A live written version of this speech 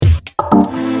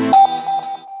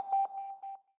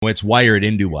it's wired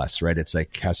into us, right? It's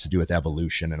like has to do with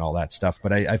evolution and all that stuff.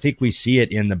 But I think we see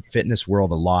it in the fitness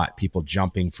world a lot. People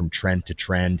jumping from trend to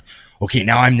trend. Okay,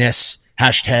 now I'm this.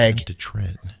 Hashtag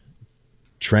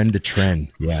trend to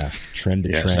trend. Yeah, trend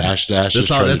to trend. Ash to ash.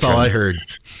 That's all I heard.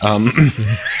 Trend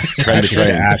to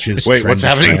trend. Ashes, wait, what's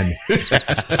happening?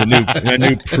 It's a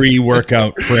new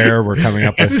pre-workout prayer we're coming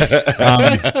up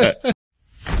with.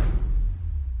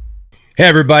 Hey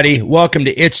everybody, welcome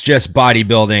to It's Just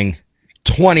Bodybuilding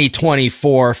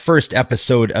 2024, first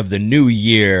episode of the new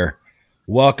year.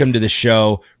 Welcome to the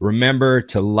show. Remember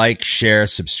to like, share,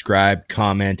 subscribe,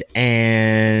 comment,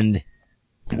 and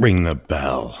ring the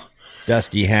bell.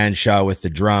 Dusty Hanshaw with the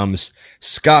drums.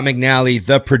 Scott McNally,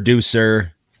 the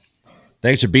producer.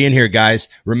 Thanks for being here, guys.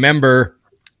 Remember,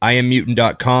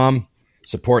 IamMutant.com,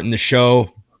 supporting the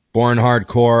show. Born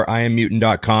Hardcore,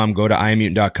 IamMutant.com. Go to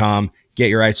IamMutant.com. Get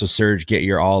your ISO Surge, get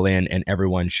your All In, and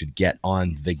everyone should get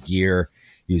on the gear.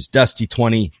 Use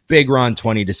Dusty20, Big Ron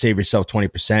 20 to save yourself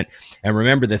 20%. And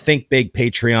remember the Think Big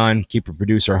Patreon. Keep a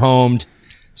producer homed.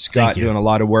 Scott doing a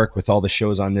lot of work with all the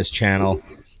shows on this channel,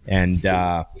 and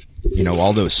all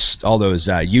those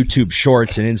YouTube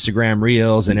shorts and Instagram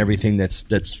reels and everything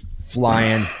that's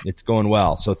flying. It's going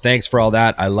well. So thanks for all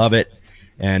that. I love it,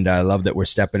 and I love that we're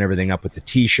stepping everything up with the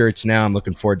T-shirts now. I'm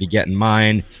looking forward to getting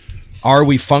mine. Are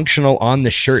we functional on the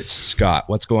shirts, Scott?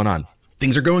 What's going on?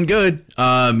 Things are going good.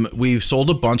 We've sold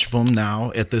a bunch of them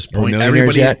now at this point.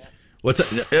 Everybody, yet?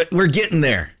 We're getting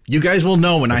there. You guys will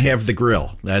know when I have the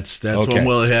grill. That's okay. When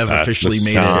we'll have officially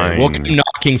made it. We'll keep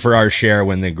knocking for our share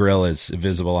when the grill is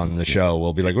visible on the show.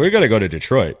 We'll be like, we got to go to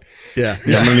Detroit. Yeah.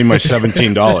 I'm gonna need my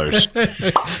 $17.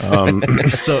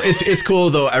 So it's cool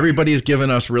though. Everybody's given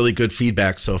us really good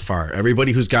feedback so far.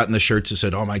 Everybody who's gotten the shirts has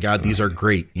said, "Oh my God, these are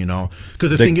great!" Because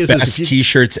the thing is, best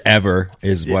T-shirts ever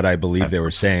is what I believe they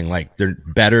were saying. Like they're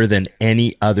better than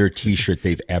any other T-shirt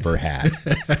they've ever had.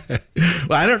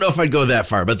 Well, I don't know if I'd go that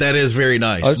far, but that is very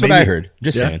nice. Oh, that's what I heard.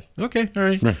 Just saying. Okay, all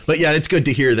right. But yeah, it's good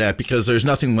to hear that because there's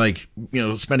nothing like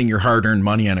spending your hard-earned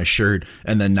money on a shirt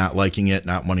and then not liking it,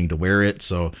 not wanting to wear it.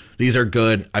 So these are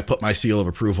good. I put my seal of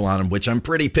approval on them, which I'm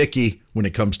pretty picky when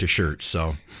it comes to shirts.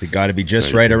 So they got to be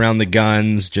just right around the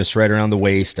guns, just right around the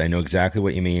waist. I know exactly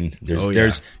what you mean.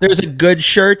 There's a good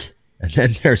shirt, and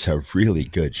then there's a really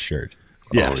good shirt.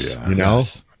 Yes,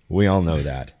 we all know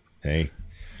that. Hey,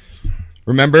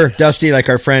 remember Dusty, like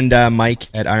our friend Mike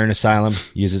at Iron Asylum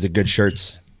uses the good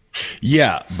shirts.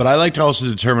 Yeah, but I like to also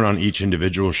determine on each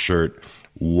individual shirt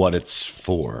what it's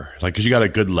for. Like, because you got a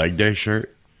good leg day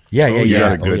shirt. Yeah.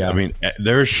 I mean,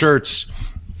 there are shirts.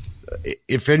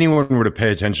 If anyone were to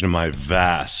pay attention to my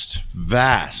vast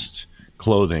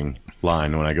clothing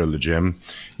line when I go to the gym,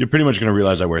 you're pretty much going to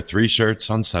realize I wear 3 shirts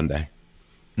on Sunday.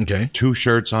 Okay. 2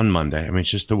 shirts on Monday. I mean,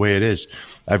 it's just the way it is.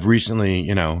 I've recently,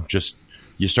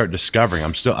 you start discovering.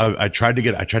 I tried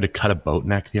to cut a boat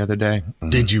neck the other day.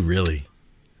 Did you really?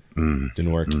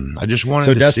 Didn't work. I just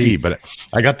wanted to see, but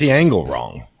I got the angle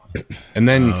wrong. And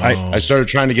then I started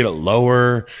trying to get it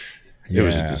lower. It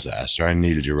was a disaster. I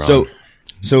needed you wrong.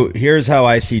 So here's how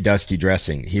I see Dusty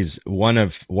dressing. He's one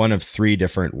of 3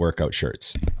 different workout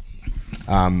shirts.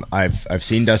 I've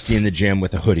seen Dusty in the gym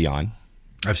with a hoodie on.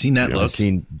 I've seen that look. I've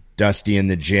seen Dusty in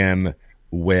the gym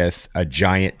with a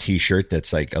giant T-shirt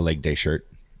that's like a leg day shirt.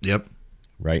 Yep.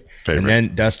 Right. Favorite. And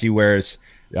then Dusty wears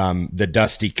the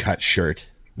Dusty cut shirt.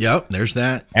 Yep, there's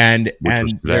that. And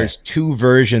there's 2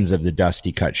 versions of the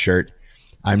Dusty cut shirt.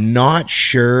 I'm not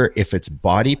sure if it's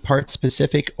body part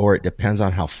specific or it depends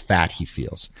on how fat he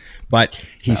feels. But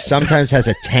he sometimes has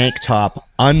a tank top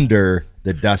under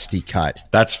the Dusty cut.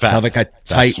 That's fat. Like a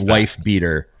tight wife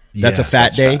beater. That's a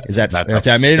fat day? Fat. Is that I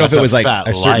didn't know if it was like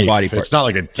a certain body part. It's not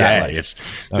like a day.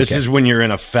 This is when you're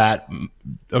in a fat.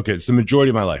 Okay, it's the majority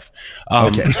of my life.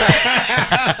 Okay.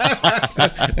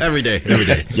 Every day.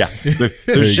 Yeah.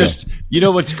 There's just,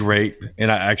 what's great? And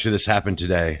actually this happened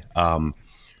today.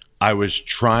 I was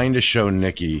trying to show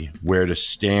Nikki where to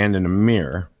stand in a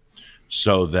mirror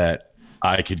so that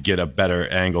I could get a better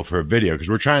angle for a video. Because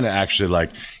we're trying to actually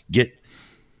get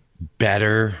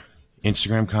better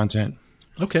Instagram content.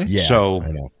 Okay. Yeah.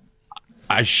 So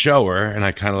I show her and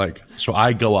I kind of so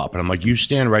I go up and I'm like, you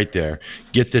stand right there,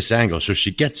 get this angle. So she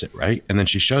gets it right. And then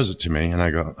she shows it to me and I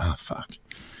go, oh, fuck.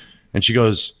 And she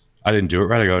goes, I didn't do it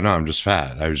right. I go, no, I'm just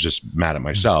fat. I was just mad at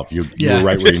myself. You were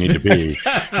right where you need to be.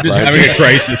 Just having a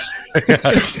crisis.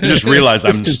 I just realized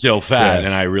I'm still fat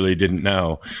and I really didn't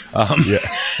know.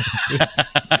 I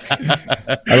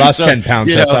lost 10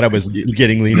 pounds. So I thought I was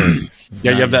getting leaner.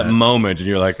 Yeah, you have that moment and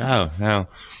you're like, oh, no.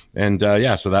 And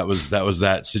so that was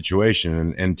that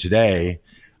situation. And today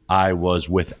I was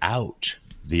without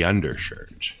the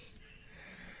undershirt.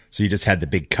 So you just had the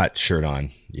big cut shirt on.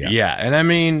 Yeah. Yeah. And I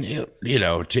mean, you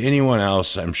know, to anyone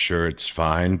else, I'm sure it's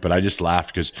fine. But I just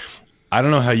laughed because I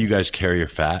don't know how you guys carry your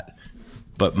fat,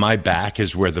 but my back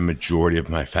is where the majority of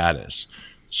my fat is.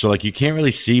 So like you can't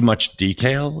really see much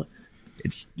detail.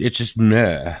 It's just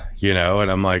meh, you know?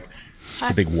 And I'm like,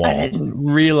 it's a big wall. I didn't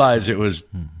realize it was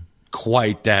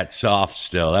quite that soft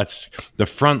still. That's the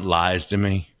front lies to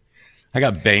me. I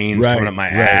got veins coming up my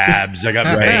abs. I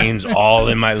got veins all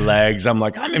in my legs. I'm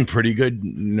like, I'm in pretty good.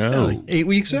 No. Like 8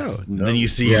 weeks out. And then you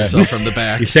see yourself from the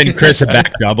back. You send Chris a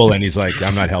back double and he's like,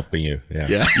 I'm not helping you.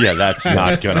 Yeah. Yeah, that's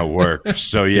not going to work.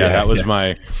 So, that was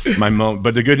my moment.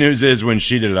 But the good news is when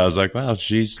she did it, I was like, wow,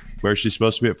 she's where she's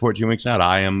supposed to be at 14 weeks out.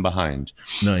 I am behind.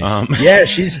 Nice. Yeah,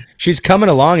 she's coming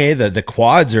along. The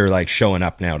quads are like showing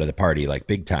up now to the party, like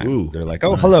big time. Ooh, they're like,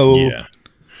 oh, hello. Yeah.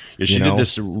 Yeah, she did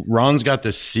this. Ron's got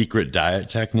this secret diet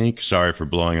technique. Sorry for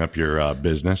blowing up your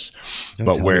business,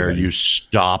 but where you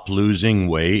stop losing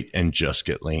weight and just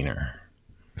get leaner.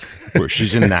 Where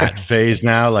she's in that phase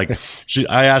now. Like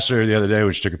I asked her the other day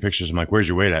when she took her pictures. I'm like, "Where's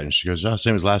your weight at?" And she goes, "Oh,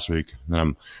 same as last week."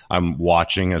 And I'm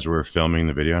watching as we're filming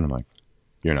the video, and I'm like,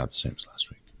 "You're not the same as last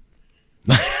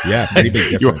week." Yeah, pretty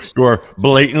big difference. You're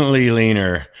blatantly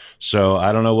leaner. So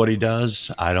I don't know what he does.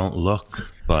 I don't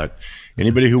look, but.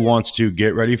 Anybody who wants to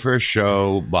get ready for a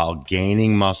show while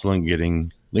gaining muscle and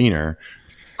getting leaner,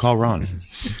 call Ron.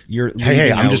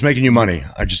 Hey, I'm just making you money.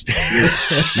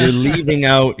 You're leaving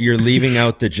out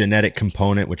the genetic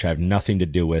component, which I have nothing to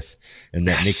do with, and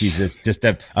that Nikki's just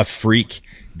a freak,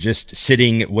 just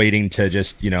sitting waiting to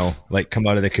just like come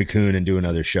out of the cocoon and do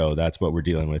another show. That's what we're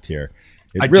dealing with here.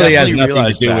 It really has nothing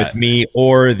to do with me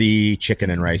or the chicken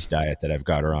and rice diet that I've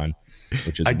got her on.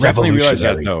 Which is I definitely realize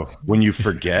that though when you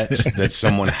forget that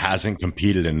someone hasn't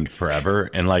competed in forever,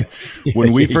 and like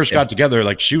when we first got together,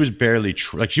 like she was barely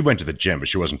like she went to the gym, but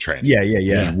she wasn't training. Yeah, she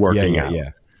was working out.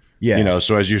 Yeah. You know,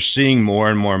 so as you're seeing more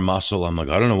and more muscle, I'm like,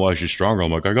 I don't know why she's stronger.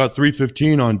 I'm like, I got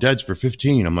 315 on deads for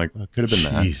 15. I'm like, well, could have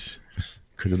been that.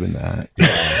 Could have been that.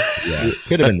 Yeah,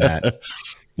 could have been that.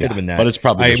 Could have been that. But it's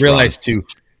probably. I realized too.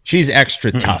 She's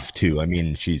extra tough tha I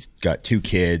mean, she's got 2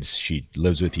 kids. She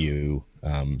lives with you.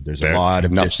 There's a lot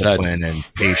of discipline and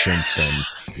patience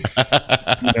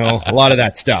and a lot of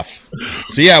that stuff.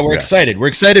 So yeah, we're excited. We're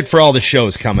excited for all the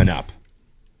shows coming up.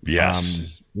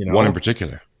 Yes. One in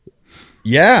particular.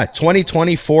 Yeah.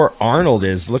 2024 Arnold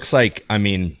looks like, I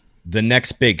mean, the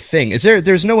next big thing.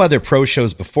 There's no other pro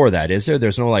shows before that, is there?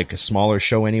 There's no like a smaller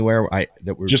show anywhere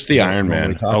that we're just the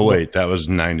Ironman. Oh wait, that was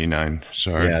 99.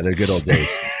 Sorry. Yeah, they're good old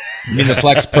days. You mean the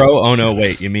Flex Pro? Oh no,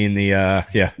 wait. You mean the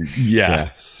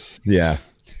Yeah.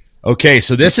 Okay,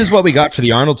 so this is what we got for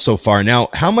the Arnold so far. Now,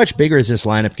 how much bigger is this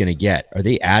lineup going to get? Are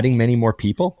they adding many more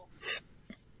people?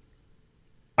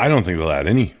 I don't think they'll add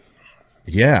any.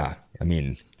 Yeah, I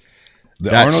mean,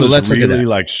 Arnold has really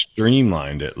like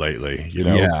streamlined it lately.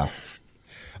 Yeah.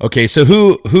 Okay, so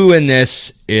who in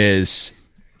this is?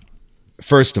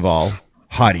 First of all,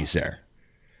 Hottie's there.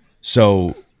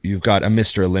 So you've got a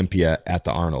Mr. Olympia at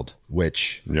the Arnold,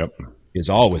 which is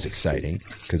always exciting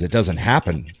because it doesn't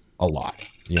happen a lot.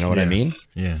 You know what I mean?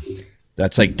 Yeah.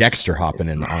 That's like Dexter hopping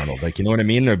in the Arnold. Like, you know what I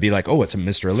mean? It'd be like, oh, it's a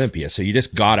Mr. Olympia. So you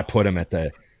just got to put him at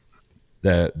the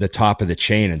top of the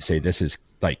chain and say, this is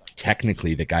like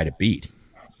technically the guy to beat.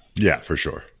 Yeah, for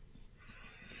sure.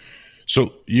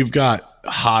 So you've got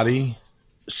Hottie,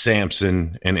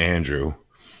 Samson, and Andrew,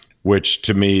 which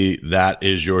to me, that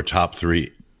is your top 3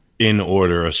 in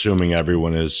order, assuming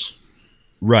everyone is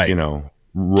right.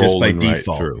 Rolling just by default.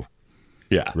 Right through.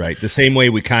 Yeah. Right. The same way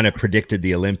we kind of predicted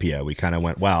the Olympia. We kind of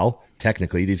went, well,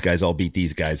 technically these guys all beat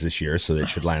these guys this year, so they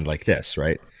should land like this,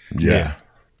 right? Yeah.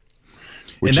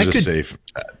 Which is a safe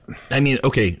bet. I mean,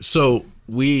 okay, so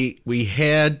we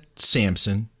had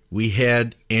Samson, we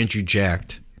had Andrew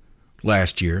Jacked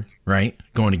last year, right?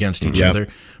 Going against each other.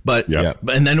 But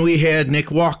and then we had Nick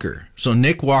Walker. So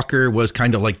Nick Walker was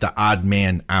kind of like the odd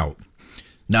man out.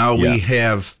 Now we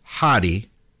have Hottie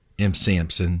and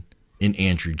Samson and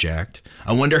Andrew Jacked.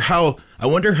 I wonder how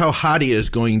Hottie is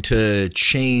going to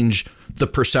change the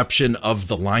perception of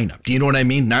the lineup. Do you know what I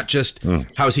mean? Not just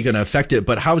how is he going to affect it,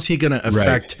 but how is he going to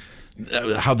affect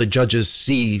how the judges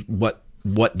see what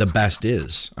the best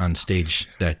is on stage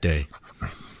that day?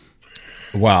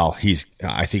 Well,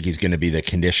 I think he's going to be the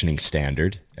conditioning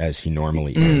standard as he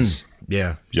normally is.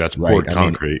 Yeah. Yeah, it's poured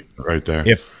concrete right there.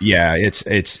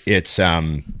 It's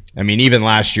I mean, even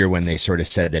last year when they sort of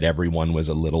said that everyone was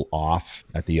a little off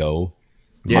at the O,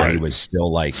 Hottie was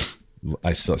still like,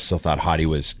 I still thought Hottie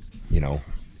was,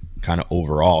 kind of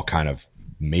overall kind of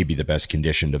maybe the best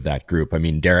conditioned of that group. I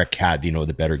mean, Derek had,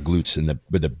 the better glutes and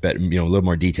with the better, a little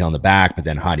more detail in the back, but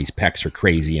then Hottie's pecs are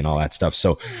crazy and all that stuff.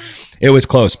 So it was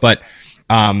close. But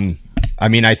I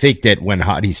mean, I think that when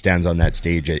Hottie stands on that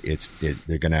stage,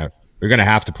 they're gonna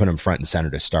have to put him front and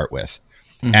center to start with.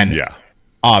 And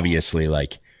obviously,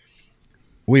 like,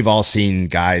 we've all seen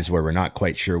guys where we're not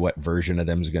quite sure what version of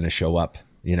them is going to show up,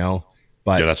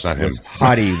 But that's not him.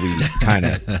 Hottie,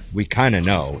 we kind of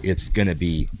know it's going to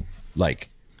be like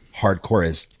hardcore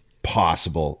as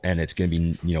possible, and it's going to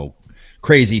be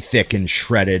crazy thick and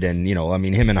shredded, and I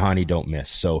mean, him and Hottie don't miss.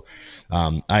 So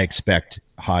I expect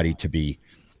Hottie to be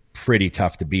pretty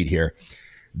tough to beat here.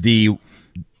 The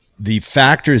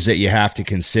factors that you have to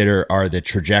consider are the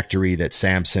trajectory that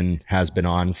Samson has been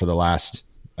on for the last,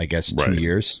 I guess, 2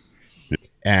 years,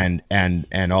 and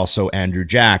also Andrew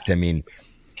Jacked. I mean,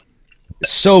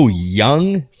 so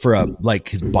young for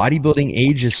his bodybuilding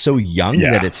age is so young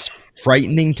that it's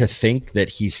frightening to think that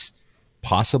he's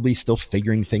possibly still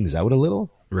figuring things out a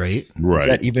little. Right. Is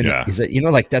that even, is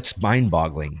that, that's mind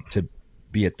boggling to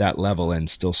be at that level and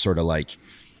still sort of like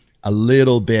a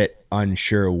little bit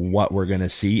unsure what we're going to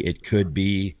see. It could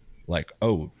be like,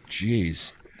 oh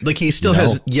geez. Like he still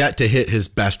has yet to hit his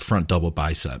best front double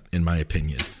bicep, in my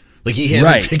opinion. Like he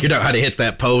hasn't figured out how to hit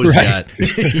that pose yet.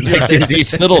 Like there's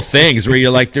these little things where you're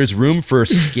like, there's room for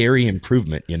scary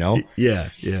improvement, Yeah.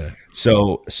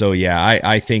 So yeah,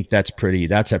 I think that's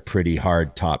a pretty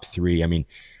hard top three. I mean,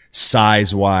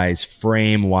 size wise,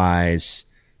 frame wise,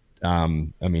 I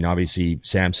mean, obviously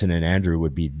Samson and Andrew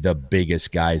would be the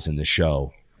biggest guys in the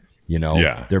show.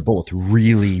 They're both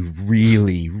really,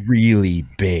 really, really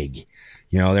big.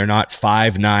 They're not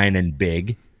 5'9" and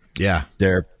big. Yeah,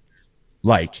 they're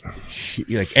like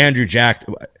Andrew Jacked.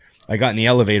 I got in the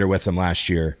elevator with him last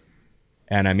year,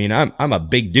 and I mean, I'm a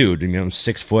big dude. I'm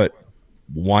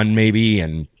 6'1" maybe,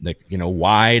 and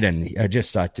wide. And I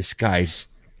just thought this guy's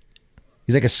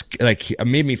he's it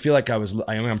made me feel like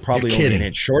I'm probably only an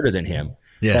inch shorter than him.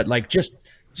 Yeah, but just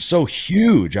so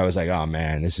huge. I was like, oh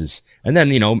man, this is. And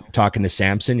then talking to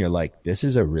Samson, you're like, this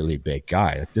is a really big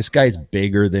guy. Like, this guy's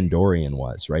bigger than Dorian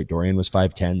was, right? Dorian was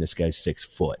 5'10". This guy's 6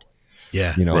 foot.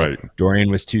 Yeah. Dorian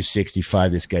was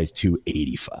 265. This guy's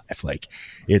 285. Like,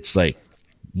 it's like,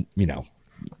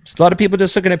 it's a lot of people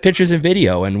just looking at pictures and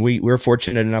video, and we're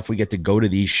fortunate enough we get to go to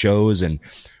these shows and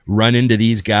run into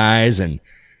these guys and,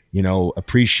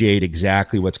 appreciate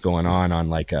exactly what's going on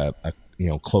like a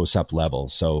close up level.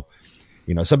 So,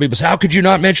 some people say, how could you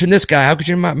not mention this guy? How could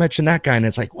you not mention that guy? And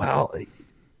it's like, well,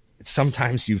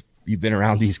 sometimes you've been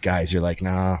around these guys. You're like,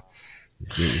 nah,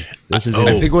 this is.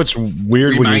 I think what's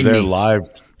weird when you're there live.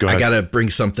 Go ahead. I got to bring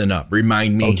something up.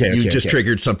 Remind me. You just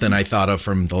triggered something I thought of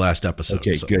from the last episode.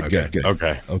 Okay, so, good.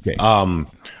 Okay.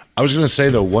 I was going to say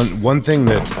though, one thing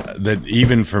that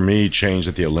even for me changed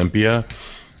at the Olympia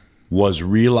was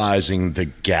realizing the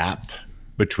gap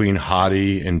between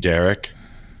Hottie and Derek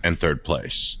and third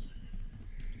place.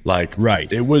 Like,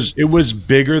 right. It was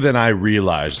bigger than I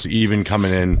realized even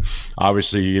coming in.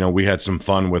 Obviously, we had some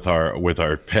fun with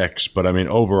our picks, but I mean,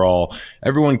 overall,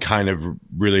 everyone kind of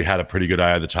really had a pretty good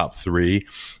eye of the top three.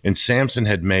 And Samson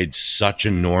had made such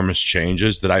enormous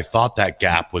changes that I thought that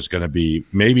gap was going to be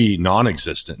maybe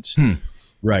non-existent.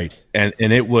 Right. And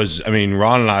it was, I mean,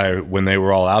 Ron and I, when they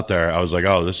were all out there, I was like,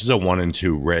 oh, this is a 1 and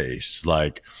 2 race.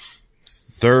 Like,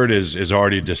 third is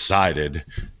already decided,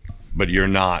 but you're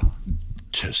not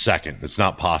second. It's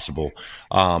not possible.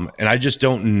 And I just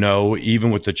don't know,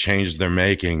 even with the changes they're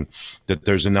making, that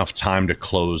there's enough time to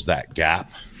close that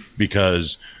gap,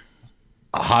 because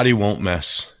Hottie won't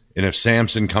miss. And if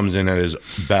Samson comes in at his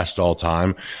best all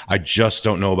time, I just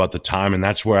don't know about the time. And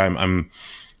that's where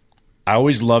I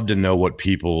always love to know what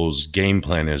people's game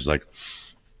plan is. Like,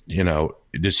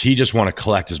 does he just want to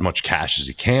collect as much cash as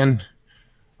he can?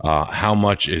 How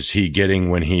much is he getting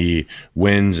when he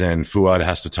wins and Fuad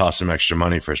has to toss him extra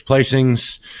money for his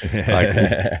placings?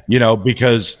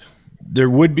 Because there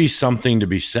would be something to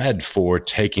be said for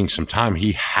taking some time.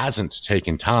 He hasn't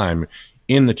taken time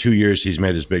in the 2 years he's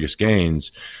made his biggest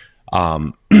gains.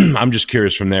 I'm just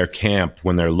curious from their camp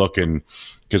when they're looking,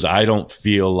 because I don't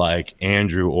feel like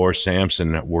Andrew or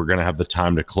Samson were going to have the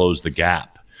time to close the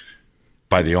gap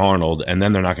by the Arnold, and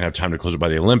then they're not going to have time to close it by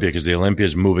the Olympia, because the Olympia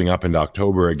is moving up into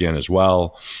October again as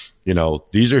well.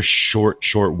 These are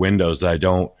short windows that I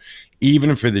don't,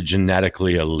 even for the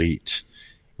genetically elite,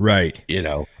 right?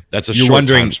 That's a short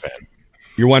time span.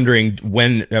 You're wondering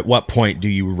at what point do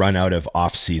you run out of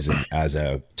off season as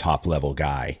a top level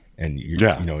guy? And you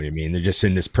know what I mean? They're just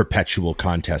in this perpetual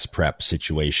contest prep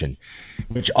situation,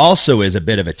 which also is a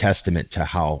bit of a testament to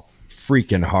how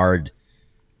freaking hard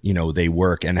they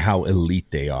work and how elite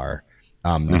they are.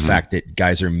 The fact that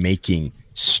guys are making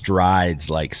strides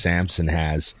like Samson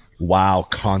has while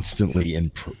constantly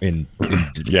in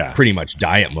pretty much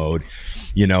diet mode,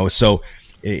 so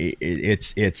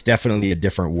it's definitely a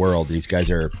different world. These guys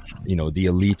are, the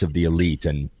elite of the elite,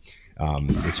 and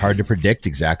it's hard to predict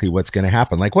exactly what's going to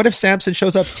happen. Like, what if Samson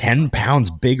shows up 10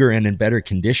 pounds bigger and in better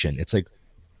condition? It's like,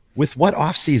 with what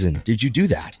off season did you do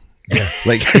that? Yeah.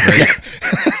 Like,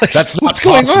 that's not what's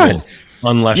going on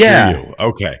unless you're you.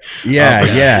 Okay.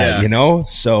 Yeah.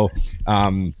 So,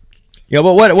 but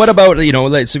what about,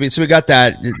 so we got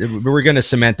that, we're going to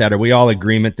cement that. Are we all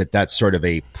agreement that that's sort of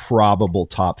a probable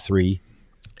top 3?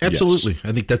 Absolutely. Yes.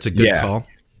 I think that's a good call.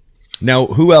 Now,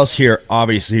 who else here?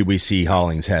 Obviously, we see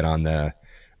Hollingshead on the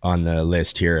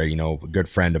list here. A good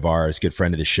friend of ours, good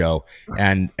friend of the show,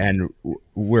 and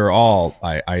we're all,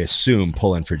 I assume,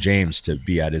 pulling for James to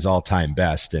be at his all-time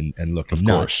best and looking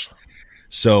nuts.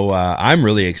 So I'm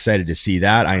really excited to see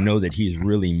that. I know that he's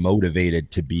really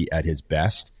motivated to be at his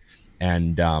best,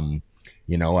 and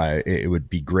it would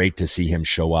be great to see him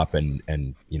show up and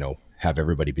have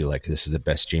everybody be like, this is the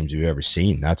best James we've ever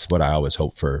seen. That's what I always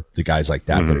hope for the guys like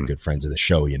that that are good friends of the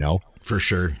show, For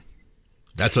sure.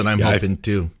 That's what I'm hoping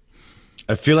too.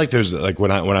 I feel like there's like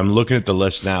when I'm looking at the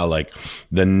list now, like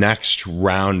the next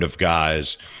round of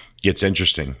guys gets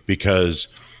interesting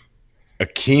because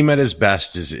Akeem at his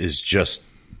best is just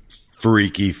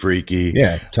freaky.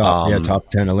 Yeah,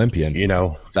 top 10 Olympian.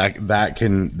 That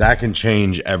can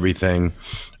change everything.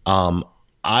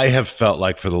 I have felt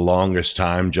like for the longest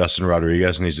time, Justin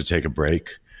Rodriguez needs to take a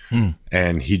break,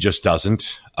 and he just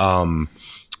doesn't.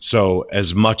 So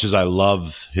as much as I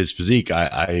love his physique,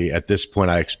 I at this point,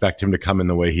 I expect him to come in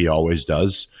the way he always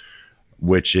does,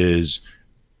 which is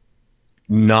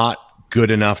not good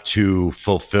enough to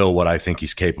fulfill what I think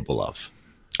he's capable of.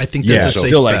 I think that's a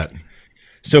safe bet.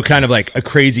 So kind of like a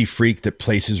crazy freak that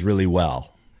places really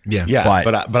well. Yeah.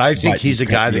 But I think he's a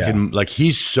guy that can, like,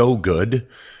 he's so good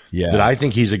that I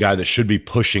think he's a guy that should be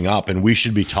pushing up and we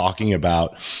should be talking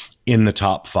about in the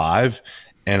top 5.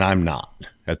 And I'm not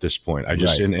at this point. I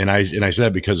just, and I said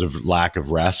that because of lack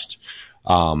of rest.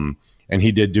 And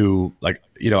he did do I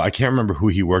can't remember who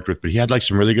he worked with, but he had like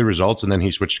some really good results and then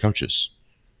he switched coaches.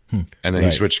 And then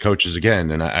he switched coaches again.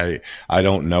 And I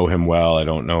don't know him well. I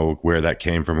don't know where that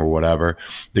came from or whatever.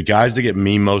 The guys that get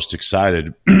me most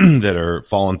excited that are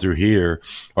falling through here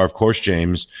are, of course,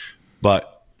 James.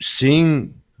 But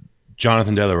seeing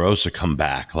Jonathan De La Rosa come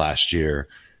back last year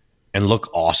and look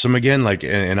awesome again, like,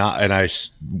 and I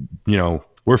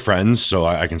we're friends, so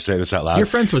I can say this out loud. You're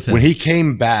friends with him. When he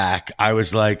came back, I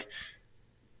was like,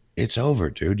 it's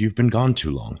over, dude. You've been gone too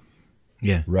long.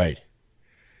 Yeah. Right.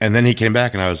 And then he came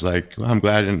back, and I was like, well, I'm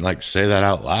glad I didn't say that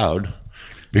out loud.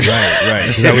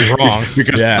 Right. That was wrong.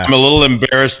 Because I'm a little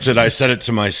embarrassed that I said it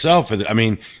to myself. I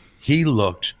mean, he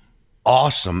looked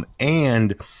awesome,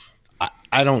 and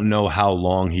I don't know how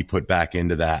long he put back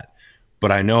into that, but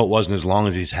I know it wasn't as long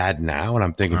as he's had now, and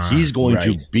I'm thinking he's going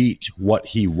to beat what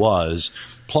he was.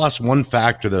 Plus, one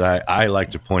factor that I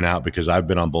like to point out, because I've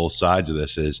been on both sides of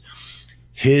this, is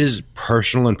his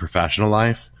personal and professional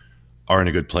life are in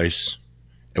a good place.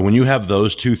 And when you have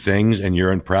those two things and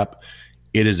you're in prep,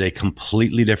 it is a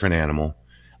completely different animal.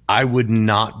 I would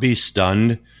not be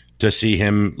stunned to see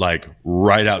him like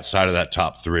right outside of that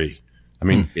top 3. I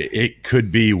mean, it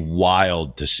could be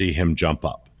wild to see him jump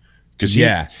up because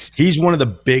he's one of the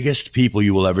biggest people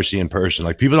you will ever see in person.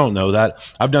 Like, people don't know that.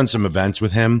 I've done some events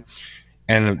with him,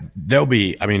 and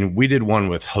we did one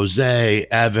with Jose,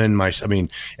 Evan,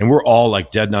 and we're all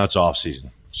like dead nuts off season.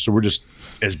 So we're just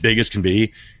as big as can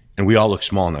be, and we all look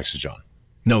small next to John.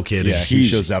 No kidding. Yeah, he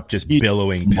shows up just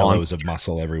billowing pillows of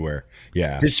muscle everywhere.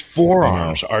 Yeah. His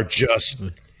forearms are just...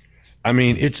 I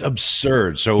mean, it's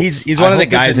absurd. So he's one of the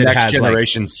guys that next has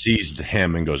generation sees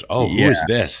him and goes, "Oh, who is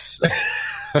this?"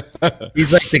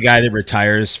 He's like the guy that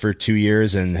retires for 2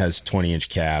 years and has 20-inch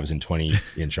calves and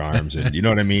 20-inch arms, and you know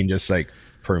what I mean, just like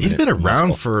permanent. He's been around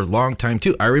muscle. for a long time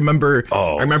too. I remember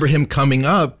him coming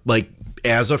up like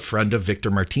as a friend of Victor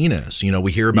Martinez.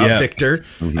 We hear about Victor,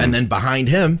 and then behind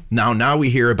him now we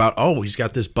hear about he's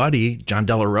got this buddy John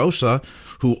De La Rosa,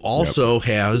 who also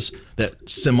has that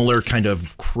similar kind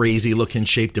of crazy looking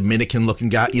shape, Dominican looking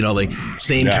guy,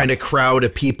 same kind of crowd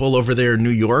of people over there in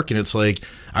New York. And it's like,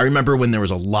 I remember when there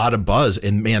was a lot of buzz,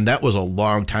 and man, that was a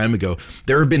long time ago.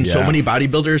 There have been so many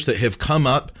bodybuilders that have come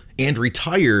up and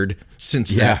retired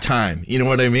since that time. You know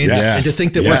what I mean? Yes. And to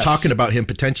think that we're talking about him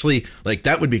potentially, like,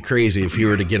 that would be crazy if he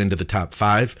were to get into the top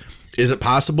 5. Is it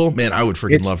possible? Man, I would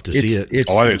freaking love to see it. He's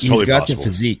got the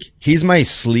physique. He's my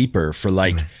sleeper for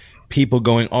like people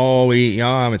going, oh, I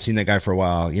haven't seen that guy for a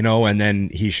while, and then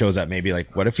he shows up maybe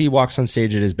like, what if he walks on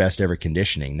stage at his best ever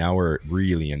conditioning? Now we're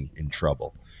really in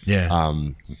trouble. Yeah.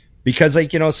 Because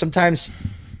like, sometimes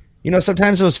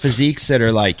those physiques that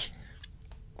are like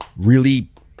really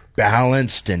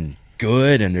balanced and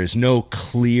good, and there's no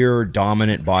clear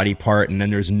dominant body part, and then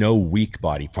there's no weak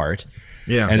body part.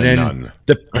 Yeah. And then none.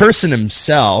 the person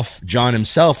himself, John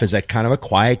himself, is like kind of a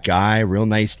quiet guy, real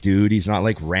nice dude. He's not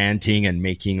like ranting and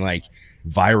making like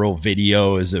viral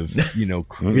videos of,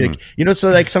 like,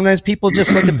 so like sometimes people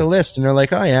just look at the list and they're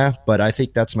like, oh yeah, but I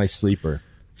think that's my sleeper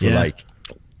for like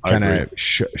kind of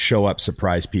show up,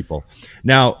 surprise people.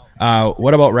 Now,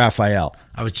 what about Raphael?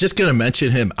 I was just going to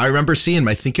mention him. I remember seeing him.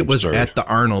 I think it was at the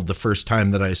Arnold the first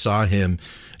time that I saw him.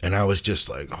 And I was just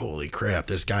like, holy crap,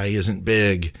 this guy isn't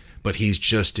big, but he's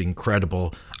just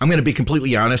incredible. I'm going to be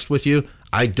completely honest with you.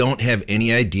 I don't have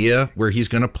any idea where he's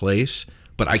going to place,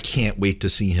 but I can't wait to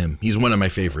see him. He's one of my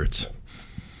favorites.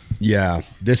 Yeah.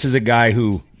 This is a guy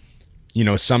who,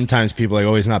 sometimes people are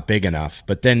like, oh, he's not big enough,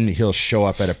 but then he'll show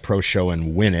up at a pro show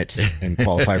and win it and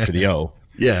qualify for the O.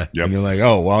 Yeah. Yep. And you're like,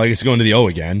 oh, well, he's going to the O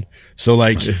again. So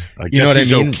like, I guess what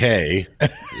he's I mean? okay.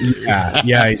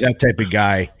 Yeah, he's that type of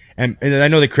guy. And I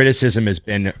know the criticism has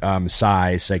been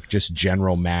size, like just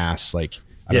general mass. Like,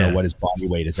 I don't know what his body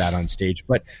weight is at on stage,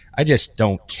 but I just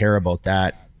don't care about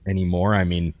that anymore. I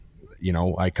mean,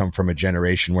 I come from a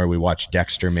generation where we watched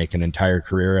Dexter make an entire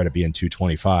career out of being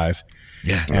 225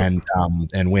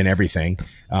 and win everything.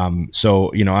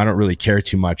 So, I don't really care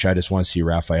too much. I just want to see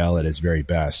Raphael at his very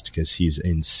best because he's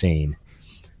insane.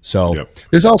 So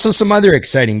there's also some other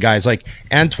exciting guys like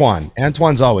Antoine.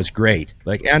 Antoine's always great.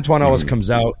 Like Antoine always comes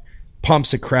out,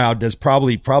 pumps a crowd, does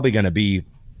probably going to be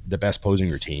the best posing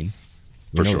routine.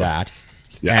 You know that.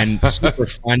 Yeah. And super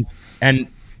fun. And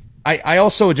I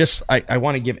also just, I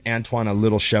want to give Antoine a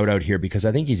little shout out here because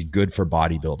I think he's good for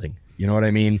bodybuilding. You know what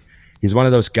I mean? He's one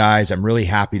of those guys. I'm really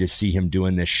happy to see him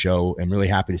doing this show. I'm really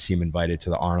happy to see him invited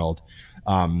to the Arnold.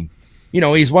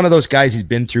 He's one of those guys. He's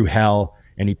been through hell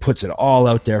and he puts it all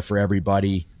out there for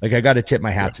everybody. Like I got to tip my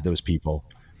hat to those people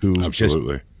who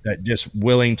just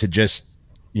willing to just,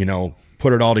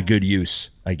 put it all to good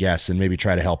use, I guess, and maybe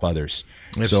try to help others.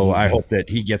 Absolutely. So I hope that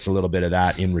he gets a little bit of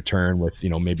that in return with,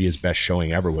 maybe his best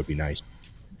showing ever would be nice.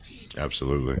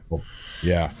 Absolutely.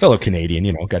 Yeah. Fellow Canadian,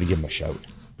 got to give him a shout.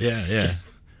 Yeah. Yeah.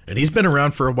 And he's been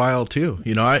around for a while too.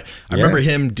 I remember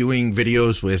him doing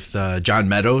videos with John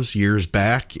Meadows years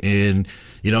back, and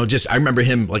I remember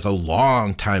him like a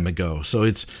long time ago. So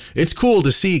it's cool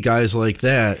to see guys like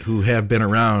that who have been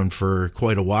around for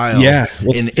quite a while. Yeah,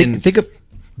 well, and think of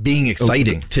being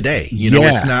exciting today.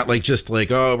 It's not like just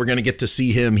like, oh, we're gonna get to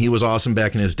see him. He was awesome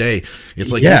back in his day.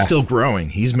 It's like he's still growing.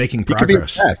 He's making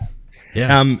progress.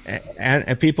 Yeah.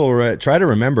 And people try to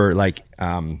remember like.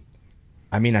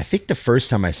 I think the first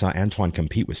time I saw Antoine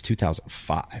compete was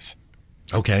 2005.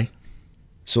 Okay.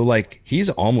 So, like, he's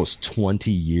almost 20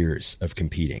 years of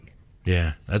competing.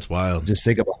 Yeah, that's wild. Just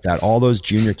think about that. All those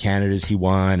junior Canadas he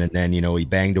won, and then, he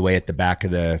banged away at the back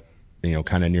of the,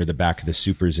 kind of near the back of the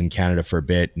supers in Canada for a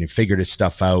bit, and he figured his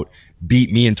stuff out,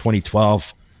 beat me in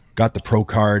 2012, got the pro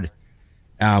card,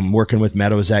 working with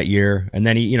Meadows that year. And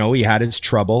then he had his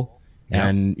trouble. Yep.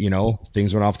 And,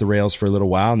 things went off the rails for a little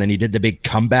while. And then he did the big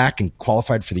comeback and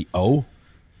qualified for the O.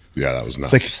 Yeah, that was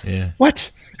nuts. It's like,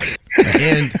 what?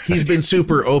 And he's been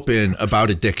super open about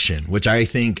addiction, which I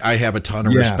think I have a ton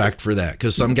of respect for that.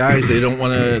 Because some guys, they don't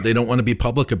want to be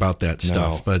public about that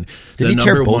stuff. But did he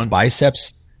tear both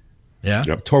biceps? Yeah.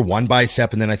 Yep. Tore one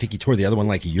bicep, and then I think he tore the other one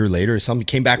like a year later or something.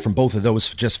 Came back from both of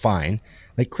those just fine.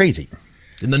 Like crazy.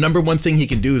 And the number one thing he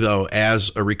can do, though,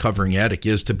 as a recovering addict,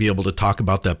 is to be able to talk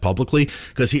about that publicly,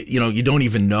 because you don't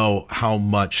even know how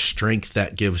much strength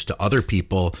that gives to other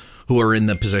people who are in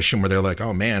the position where they're like,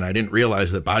 oh man, I didn't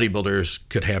realize that bodybuilders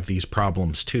could have these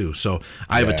problems too. So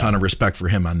I have a ton of respect for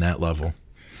him on that level.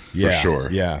 Yeah, for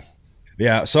sure.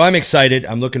 Yeah. So I'm excited.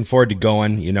 I'm looking forward to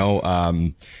going.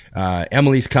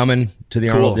 Emily's coming to the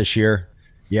Arnold this year.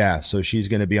 Yeah, so she's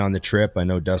going to be on the trip. I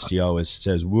know Dusty always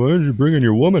says, "Why are you bringing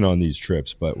your woman on these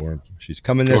trips?" But she's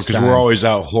coming this time. Because we're always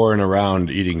out whoring around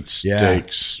eating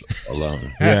steaks alone.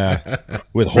 Yeah,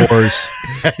 with whores.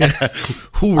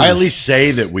 I at least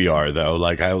say that we are, though.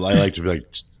 Like I like to be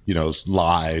like,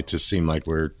 lie to seem like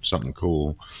we're something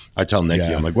cool. I tell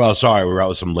Nikki, I'm like, well, sorry, we're out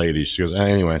with some ladies. She goes,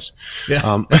 anyways. Yeah.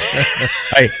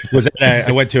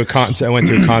 I went to a concert. I went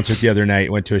to a concert the other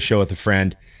night. Went to a show with a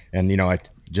friend, and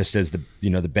just as the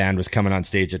band was coming on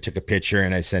stage, I took a picture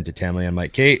and I sent it to Emily. I'm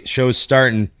like, Kate, show's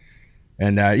starting.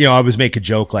 And, I was making a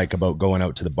joke like about going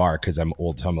out to the bar because I'm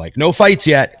old. So I'm like, no fights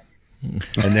yet. And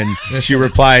then she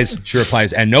replies,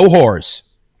 and no whores.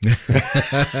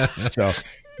 So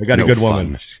we got a good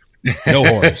woman. No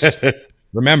whores.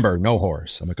 Remember, no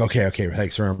whores. I'm like, okay.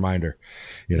 Thanks for a reminder.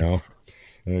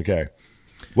 Okay.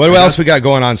 What else we got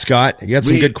going on, Scott? You got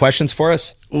some good questions for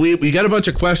us? We got a bunch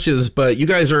of questions, but you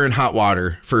guys are in hot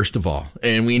water, first of all,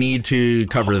 and we need to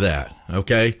cover that,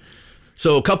 okay?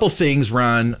 So a couple things,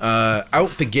 Ron.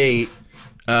 Out the gate,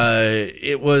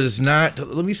 it was not...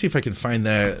 Let me see if I can find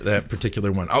that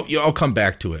particular one. I'll come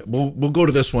back to it. We'll go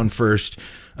to this one first.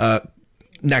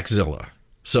 Neckzilla.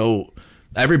 So...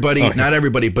 not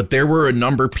everybody, but there were a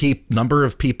number of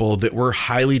people that were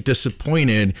highly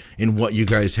disappointed in what you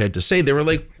guys had to say. They were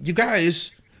like, you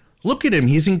guys, look at him.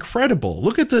 He's incredible.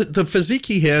 Look at the physique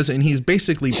he has, and he's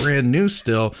basically brand new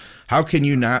still. How can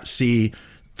you not see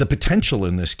the potential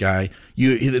in this guy?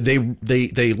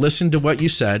 They listen to what you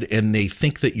said, and they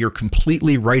think that you're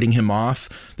completely writing him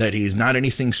off, that he's not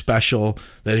anything special,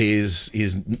 that he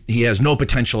has no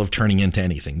potential of turning into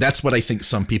anything. That's what I think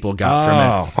some people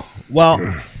got from it. Well,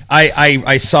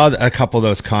 I saw a couple of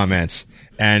those comments,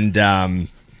 and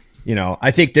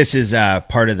I think this is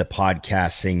part of the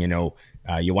podcast thing.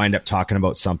 You wind up talking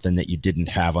about something that you didn't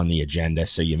have on the agenda,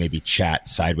 so you maybe chat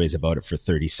sideways about it for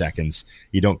 30 seconds.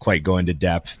 You don't quite go into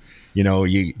depth.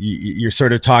 You're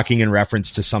sort of talking in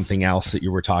reference to something else that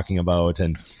you were talking about,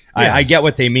 and yeah. I get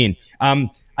what they mean.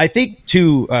 I think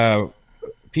too,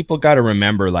 people got to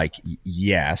remember, like,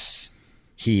 yes,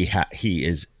 he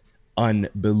is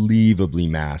unbelievably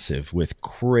massive with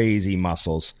crazy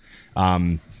muscles.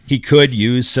 He could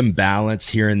use some balance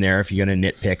here and there if you're going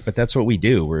to nitpick, but that's what we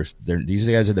do. These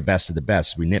guys are the best of the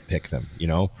best. We nitpick them,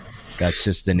 that's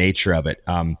just the nature of it.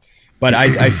 But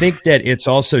I think that it's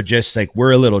also just like,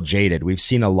 we're a little jaded. We've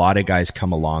seen a lot of guys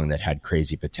come along that had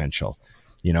crazy potential.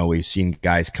 We've seen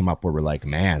guys come up where we're like,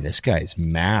 man, this guy's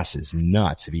mass is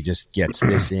nuts if he just gets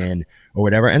this in or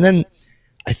whatever. And then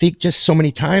I think just so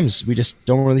many times we just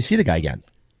don't really see the guy again.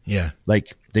 Yeah.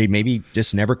 Like they maybe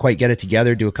just never quite get it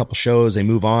together, do a couple shows, they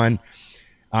move on.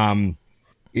 And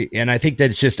I think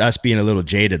that it's just us being a little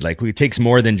jaded. Like it takes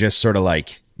more than just sort of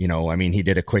like, he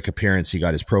did a quick appearance, he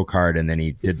got his pro card, and then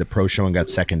he did the pro show and got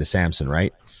second to Samson,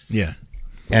 right? Yeah.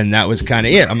 And that was kind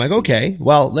of it. I'm like, okay,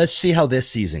 well, let's see how this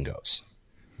season goes.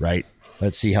 Right.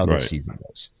 Let's see how this season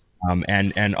goes.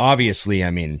 And obviously,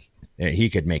 he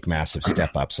could make massive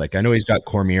step ups. Like I know he's got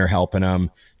Cormier helping him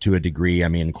to a degree.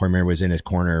 Cormier was in his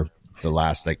corner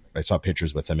I saw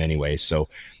pictures with him anyway. So,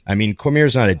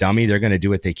 Cormier's not a dummy. They're going to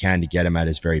do what they can to get him at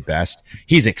his very best.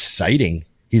 He's exciting.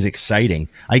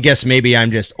 I guess maybe I'm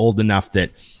just old enough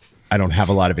that I don't have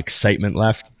a lot of excitement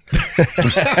left.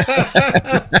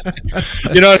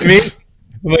 You know what I mean?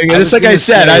 Just like I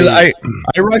said, I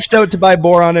rushed out to buy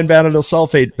boron and vanadyl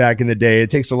sulfate back in the day. It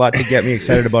takes a lot to get me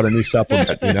excited about a new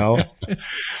supplement,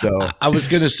 So I was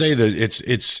going to say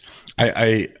that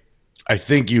I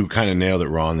think you kind of nailed it,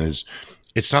 Ron.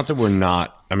 It's not that we're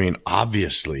not.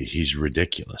 Obviously he's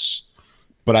ridiculous,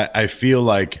 but I feel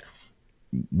like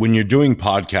when you're doing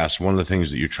podcasts, one of the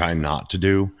things that you try not to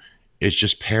do is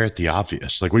just parrot the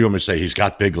obvious. Like, what do you want me to say? He's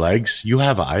got big legs. You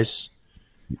have eyes.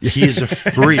 He is a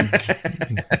freak.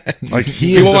 Like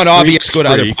he is want obvious. Go to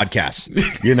other podcasts.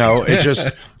 It's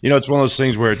just it's one of those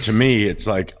things where to me it's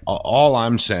like all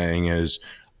I'm saying is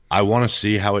I want to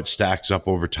see how it stacks up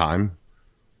over time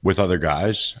with other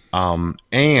guys.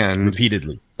 And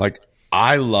repeatedly, like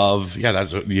I love. Yeah,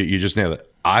 that's what you just nailed it.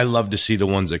 I love to see the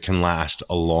ones that can last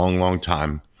a long, long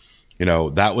time.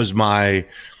 That was my.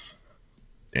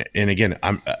 And again,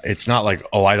 it's not like,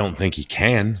 I don't think he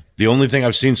can. The only thing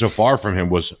I've seen so far from him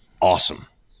was awesome.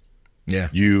 Yeah.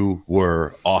 You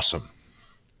were awesome.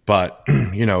 But,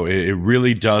 it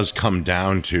really does come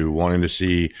down to wanting to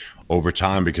see over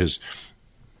time, because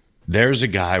there's a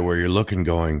guy where you're looking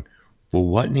going, well,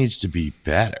 what needs to be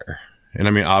better? And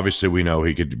obviously we know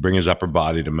he could bring his upper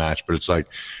body to match, but it's like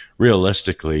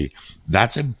realistically,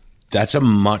 that's a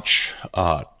much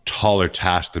taller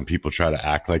task than people try to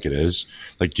act like it is.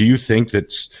 Like, do you think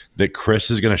that Chris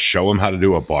is going to show him how to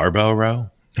do a barbell row?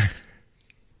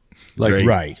 Like,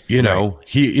 right.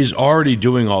 He is already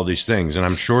doing all these things, and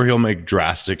I'm sure he'll make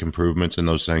drastic improvements in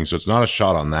those things. So it's not a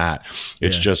shot on that.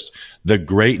 It's just the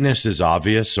greatness is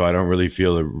obvious. So I don't really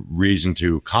feel a reason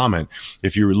to comment.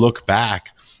 If you look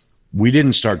back, we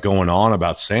didn't start going on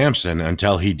about Samson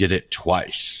until he did it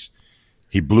twice.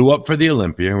 He blew up for the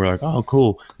Olympia, and we're like, oh,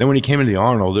 cool. Then when he came into the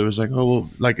Arnold, it was like, oh, well,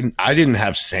 like I didn't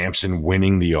have Samson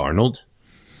winning the Arnold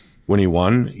when he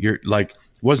won. You're like,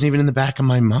 wasn't even in the back of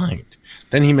my mind.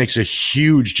 Then he makes a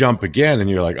huge jump again, and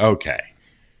you're like, okay,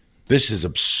 this is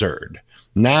absurd.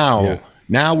 Now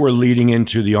now we're leading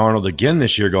into the Arnold again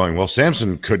this year going, well,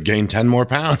 Samson could gain 10 more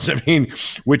pounds. I mean,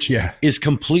 which is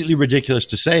completely ridiculous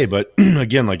to say. But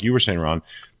again, like you were saying, Ron,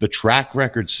 the track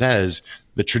record says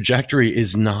the trajectory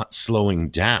is not slowing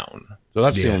down. So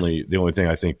that's the only thing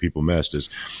I think people missed is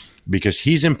because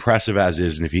he's impressive as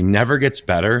is. And if he never gets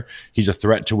better, he's a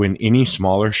threat to win any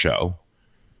smaller show.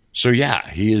 So yeah,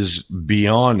 he is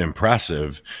beyond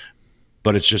impressive.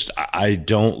 But it's just, I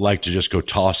don't like to just go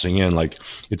tossing in. Like,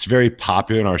 it's very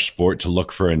popular in our sport to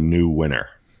look for a new winner.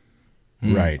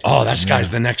 Right. Oh, that guy's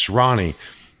the next Ronnie.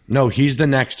 No, he's the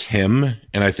next him.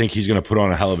 And I think he's going to put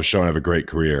on a hell of a show and have a great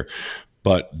career.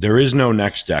 But there is no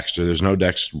next Dexter. There's no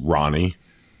next Ronnie.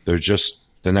 They're just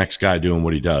the next guy doing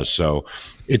what he does. So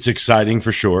it's exciting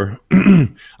for sure.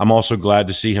 I'm also glad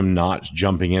to see him not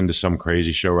jumping into some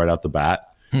crazy show right out the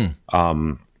bat.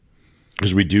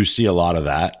 Because we do see a lot of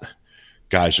that.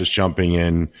 Guys just jumping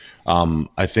in.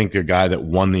 I think the guy that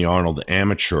won the Arnold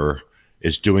Amateur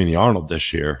is doing the Arnold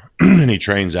this year, and he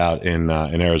trains out in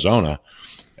Arizona.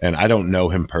 And I don't know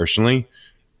him personally,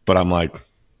 but I'm like,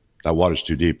 that water's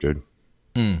too deep, dude.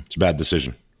 It's a bad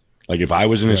decision. Like if I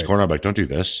was in his corner, I'd be like, don't do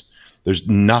this. There's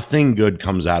nothing good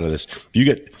comes out of this. If you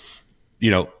get,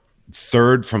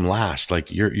 third from last,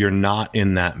 like you're not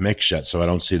in that mix yet, so I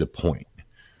don't see the point.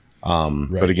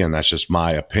 But again, that's just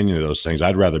my opinion of those things.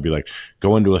 I'd rather be like,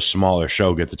 go into a smaller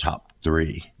show, get the top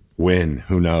 3, win,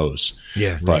 who knows?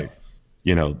 Yeah. But,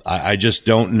 I just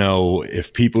don't know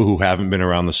if people who haven't been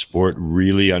around the sport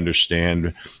really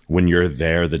understand when you're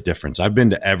there, the difference. I've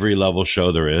been to every level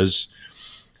show there is.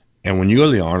 And when you go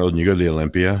to the Arnold and you go to the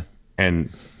Olympia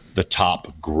and the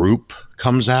top group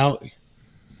comes out,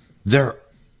 they're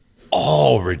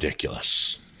all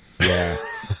ridiculous. Yeah.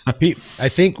 I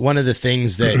think one of the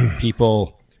things that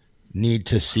people need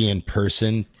to see in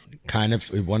person, kind of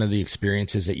one of the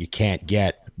experiences that you can't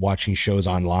get watching shows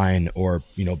online or,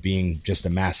 being just a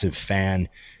massive fan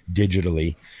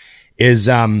digitally is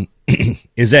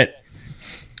is that,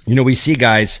 we see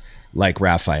guys like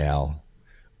Raphael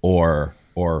or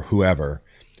whoever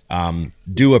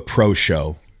do a pro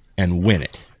show and win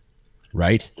it,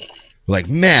 right? Like,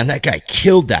 man, that guy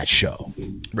killed that show.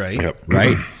 Right. Yep.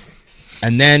 Right.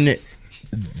 And then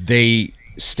they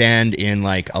stand in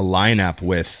like a lineup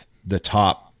with the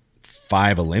top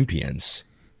 5 Olympians.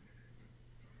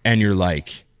 And you're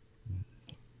like,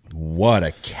 what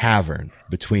a cavern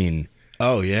between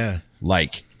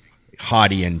like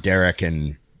Hottie and Derek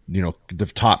and,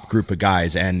 the top group of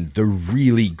guys and the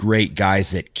really great guys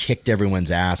that kicked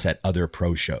everyone's ass at other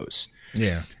pro shows.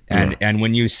 Yeah. And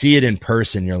when you see it in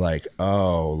person, you're like,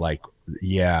 oh, like,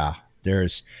 yeah.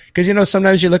 There's because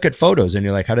sometimes you look at photos and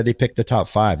you're like, how did they pick the top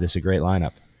 5? This is a great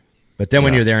lineup. But then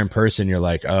when you're there in person, you're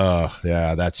like, oh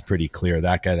yeah, that's pretty clear.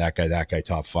 That guy,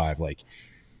 top 5. Like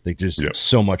there's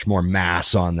so much more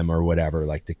mass on them or whatever.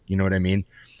 Like you know what I mean?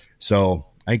 So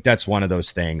I think that's one of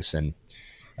those things. And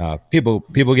people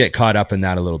get caught up in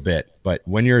that a little bit. But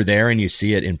when you're there and you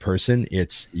see it in person,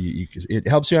 it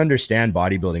helps you understand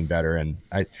bodybuilding better. And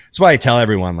that's why I tell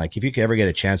everyone, like, if you ever get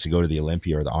a chance to go to the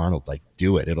Olympia or the Arnold, like,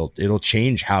 do it. It'll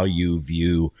change how you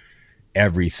view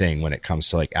everything when it comes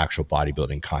to like actual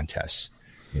bodybuilding contests.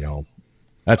 That's my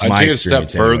experience. I'd take it a step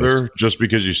further, anyways. just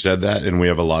because you said that, and we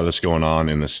have a lot of this going on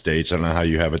in the States. I don't know how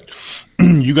you have it.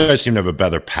 You guys seem to have a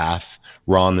better path,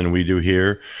 Ron, than we do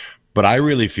here. But I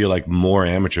really feel like more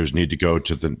amateurs need to go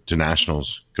to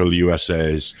nationals, go to the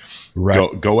USAs,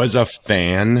 go as a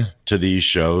fan to these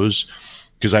shows,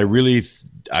 because I really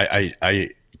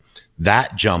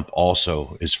that jump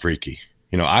also is freaky.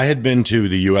 I had been to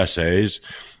the USAs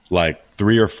like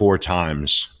 3 or 4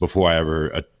 times before I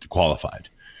ever qualified,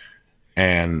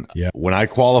 and when I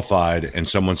qualified and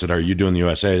someone said, "Are you doing the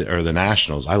USA or the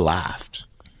nationals?" I laughed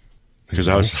because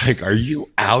I was like, "Are you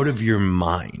out of your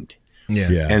mind?"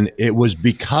 Yeah. And it was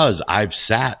because I've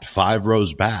sat 5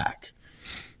 rows back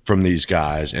from these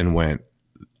guys and went,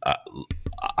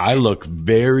 I look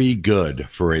very good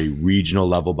for a regional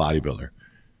level bodybuilder.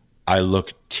 I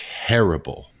look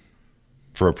terrible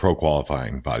for a pro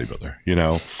qualifying bodybuilder,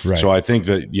 Right. So I think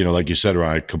that, like you said,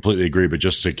 Ryan, I completely agree, but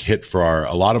just to hit for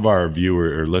a lot of our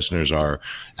viewers or listeners are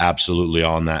absolutely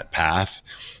on that path.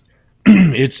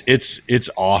 It's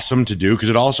awesome to do because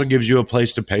it also gives you a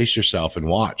place to pace yourself and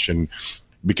watch. And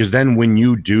because then when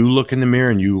you do look in the mirror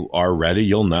and you are ready,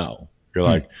 you'll know. You're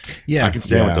like, I can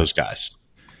stand with those guys.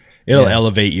 It'll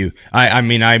elevate you. I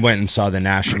mean, I went and saw the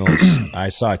nationals. I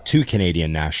saw 2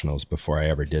 Canadian nationals before I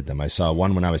ever did them. I saw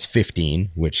one when I was 15,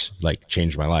 which like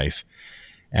changed my life.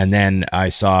 And then I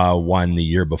saw one the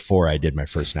year before I did my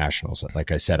first nationals.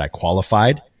 Like I said, I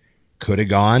qualified, could have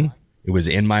gone. It was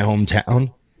in my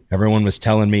hometown. Everyone was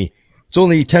telling me, it's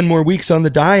only 10 more weeks on the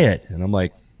diet. And I'm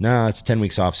like, no, it's 10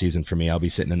 weeks off season for me. I'll be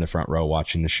sitting in the front row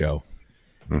watching the show.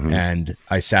 Mm-hmm. And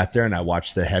I sat there and I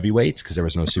watched the heavyweights because there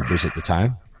was no supers at the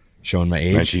time, showing my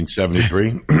age.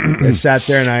 1973. I sat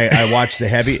there and I watched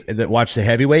the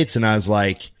heavyweights, and I was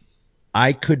like,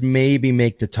 I could maybe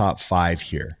make the top 5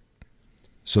 here.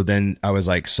 So then I was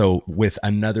like, so with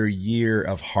another year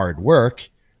of hard work,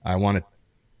 I want to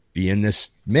be in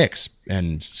this mix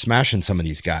and smashing some of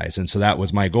these guys. And so that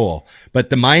was my goal. But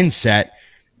the mindset,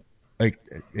 like,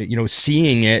 you know,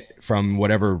 seeing it from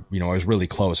whatever, you know, I was really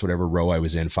close, whatever row I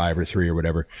was in, 5 or 3 or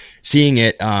whatever, seeing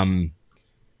it,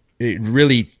 it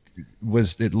really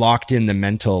was, it locked in the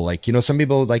mental, like, you know, some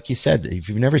people, like you said, if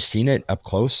you've never seen it up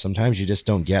close, sometimes you just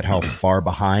don't get how far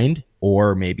behind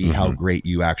or maybe how great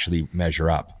you actually measure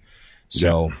up.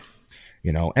 So,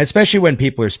 you know, especially when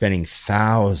people are spending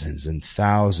thousands and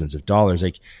thousands of dollars,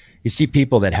 like you see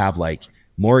people that have like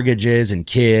mortgages and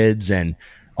kids and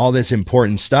all this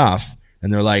important stuff.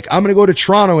 And they're like, I'm going to go to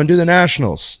Toronto and do the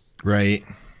nationals. Right.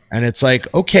 And it's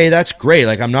like, okay, that's great.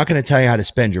 Like, I'm not going to tell you how to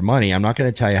spend your money. I'm not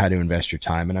going to tell you how to invest your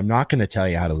time. And I'm not going to tell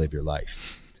you how to live your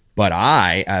life. But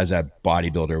I, as a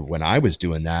bodybuilder, when I was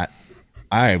doing that,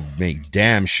 I make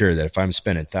damn sure that if I'm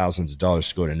spending thousands of dollars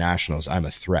to go to nationals, I'm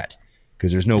a threat.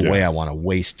 Because there's no way I want to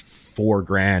waste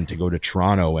 $4,000 to go to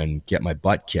Toronto and get my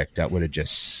butt kicked. That would have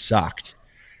just sucked.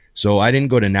 So I didn't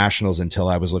go to nationals until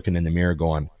I was looking in the mirror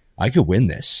going, I could win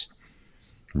this.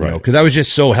 Right. You know, because I was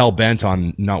just so hell bent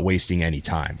on not wasting any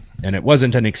time. And it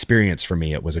wasn't an experience for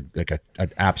me. It was an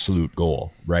absolute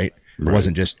goal, right? It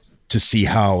wasn't just to see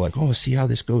how, like, oh, see how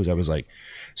this goes. I was like,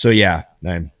 so yeah,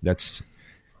 that's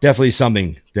definitely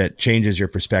something that changes your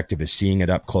perspective, is seeing it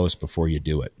up close before you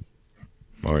do it.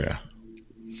 Oh, yeah.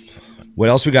 What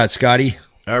else we got, Scotty?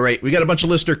 All right. We got a bunch of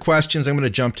listener questions. I'm going to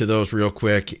jump to those real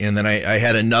quick. And then I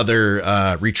had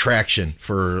another retraction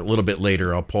for a little bit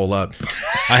later. I'll pull up.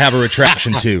 I have a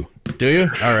retraction too. Do you?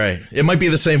 All right. It might be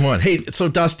the same one. Hey, so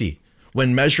Dusty,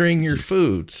 when measuring your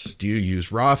foods, do you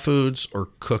use raw foods or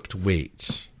cooked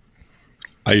weights?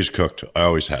 I use cooked. I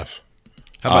always have.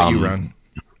 How about you, Ron?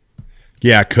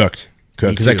 Yeah, cooked.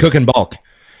 Because I cook in bulk.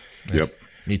 Yep.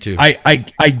 Me too. I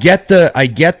get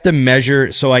the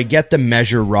measure. So I get the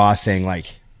measure raw thing,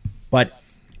 like, but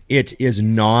it is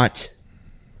not.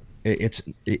 It's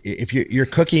if you're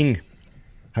cooking.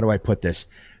 How do I put this?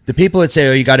 The people that say,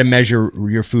 oh, you got to measure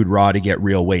your food raw to get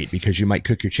real weight because you might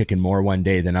cook your chicken more one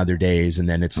day than other days, and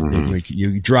then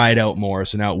you dry it out more,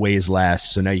 so now it weighs less,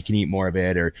 so now you can eat more of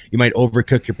it. Or you might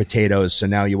overcook your potatoes, so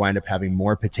now you wind up having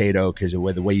more potato because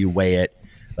of the way you weigh it,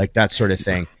 like that sort of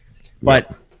thing.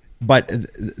 But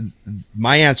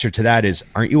my answer to that is,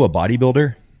 aren't you a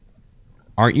bodybuilder?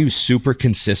 Aren't you super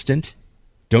consistent?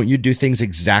 Don't you do things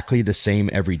exactly the same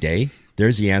every day?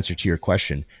 There's the answer to your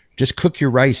question. Just cook your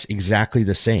rice exactly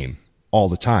the same all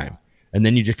the time. And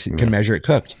then you just can measure it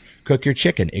cooked. Cook your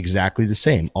chicken exactly the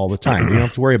same all the time. You don't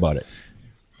have to worry about it.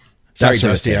 Sorry,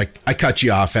 Dusty. I cut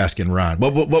you off asking Ron.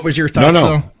 What was your thoughts,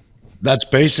 though? That's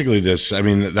basically this. I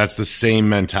mean, that's the same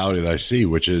mentality that I see,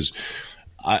 which is,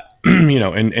 you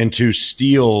know, and to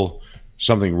steal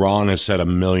something Ron has said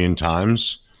 1,000,000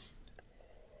 times,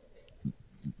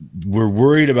 we're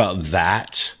worried about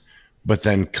that, but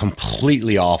then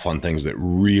completely off on things that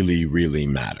really, really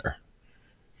matter,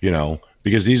 you know,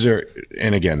 because these are,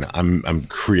 and again, I'm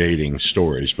creating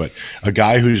stories, but a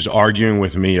guy who's arguing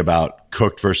with me about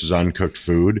cooked versus uncooked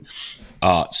food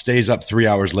stays up 3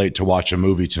 hours late to watch a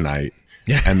movie tonight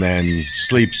and then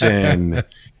sleeps in.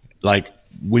 Like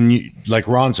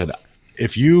Ron said,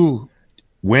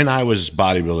 when I was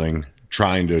bodybuilding,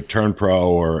 trying to turn pro,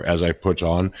 or as I put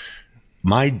on,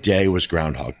 my day was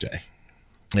Groundhog Day.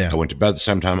 Yeah. I went to bed at the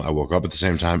same time. I woke up at the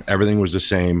same time. Everything was the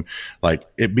same. Like,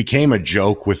 it became a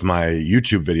joke with my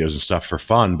YouTube videos and stuff for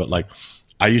fun. But like,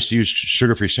 I used to use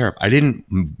sugar-free syrup. I didn't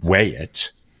weigh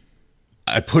it.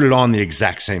 I put it on the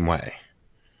exact same way.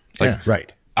 Like,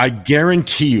 right. I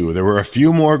guarantee you there were a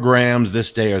few more grams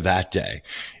this day or that day,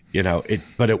 you know,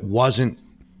 but it wasn't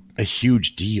a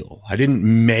huge deal. I didn't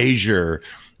measure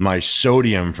my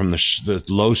sodium from the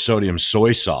low sodium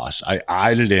soy sauce. I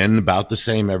eyed it in about the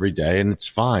same every day, and it's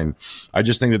fine. I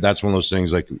just think that that's one of those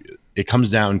things, like, it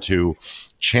comes down to,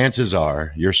 chances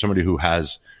are you're somebody who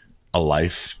has a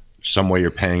life, some way you're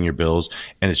paying your bills,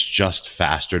 and it's just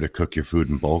faster to cook your food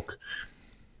in bulk.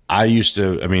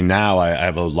 Now I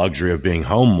have a luxury of being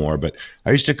home more, but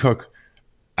I used to cook.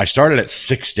 I started at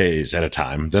 6 days at a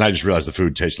time. Then I just realized the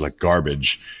food tasted like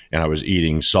garbage, and I was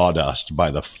eating sawdust by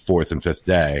the 4th and 5th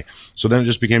day. So then it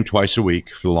just became twice a week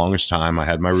for the longest time. I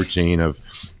had my routine of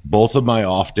both of my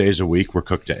off days a week were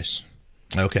cook days.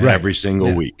 Okay. Every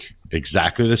single week.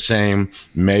 exactly the same,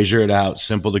 measure it out,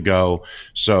 simple to go.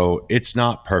 So it's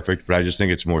not perfect, but I just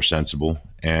think it's more sensible.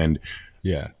 And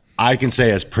Yeah. I can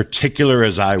say, as particular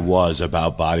as I was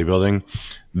about bodybuilding,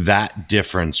 that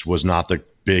difference was not the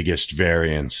biggest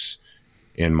variance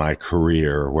in my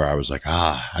career, where I was like,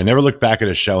 I never looked back at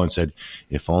a show and said,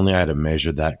 if only I had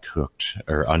measured that cooked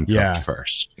or uncooked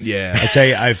first. Yeah. I tell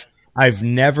you, I've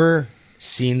never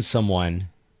seen someone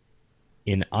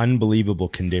in unbelievable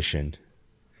condition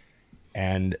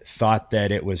and thought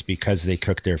that it was because they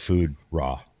cooked their food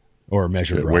raw or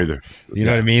measured raw. You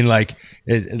know what I mean? Like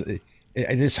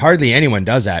it's hardly anyone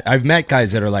does that. I've met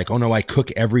guys that are like, oh no, I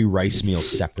cook every rice meal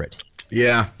separate.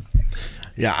 Yeah.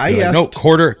 Yeah. No,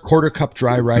 quarter cup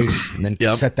dry rice and then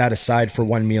set that aside for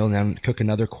one meal and then cook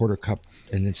another quarter cup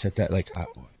and then set that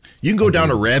you can go down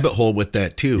a rabbit hole with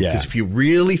that too, because Yeah. if you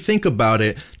really think about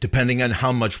it, depending on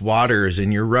how much water is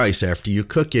in your rice after you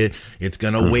cook it, it's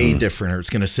going to weigh different, or it's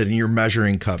going to sit in your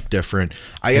measuring cup different.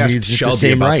 I asked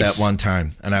Shelby about that one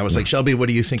time, and I was like, Shelby, what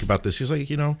do you think about this? He's like,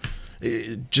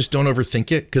 just don't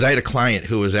overthink it. Because I had a client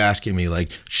who was asking me, like,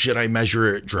 should I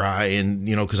measure it dry? And,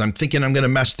 because I'm thinking I'm going to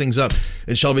mess things up.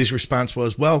 And Shelby's response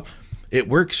was, well, it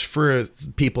works for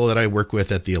people that I work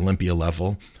with at the Olympia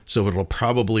level, so it'll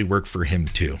probably work for him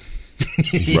too.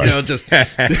 Just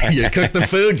you cook the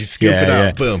food, you scoop it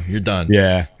out, boom, you're done.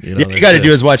 Yeah. You got to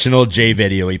do is watch an old Jay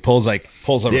video. He pulls a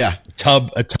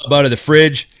tub out of the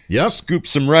fridge. Yep.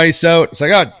 Scoops some rice out. It's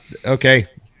like, okay,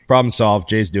 problem solved.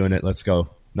 Jay's doing it. Let's go.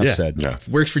 Enough said. Yeah.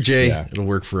 Works for Jay. Yeah. It'll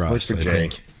work for us. Works for I Jay.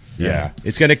 think. Yeah.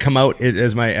 It's going to come out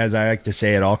as I like to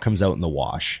say, it all comes out in the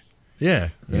wash. Yeah.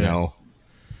 You know.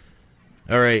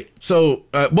 All right. So,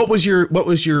 what was your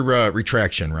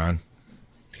retraction, Ron?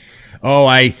 Oh,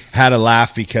 I had a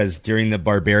laugh because during the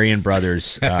Barbarian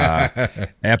Brothers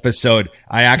episode,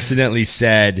 I accidentally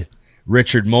said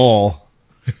Richard Mole,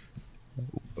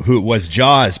 who was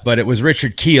Jaws, but it was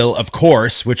Richard Keel, of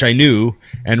course, which I knew,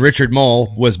 and Richard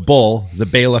Mole was Bull, the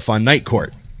bailiff on Night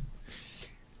Court.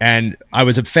 And I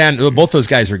was a fan. Both those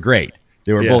guys were great.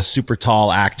 They were both super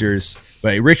tall actors.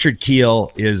 But Richard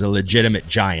Keel is a legitimate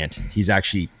giant. He's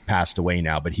actually passed away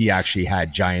now, but he actually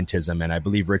had giantism. And I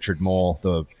believe Richard Mole,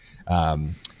 the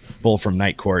bull from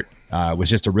Night Court, was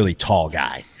just a really tall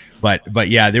guy. But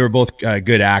yeah, they were both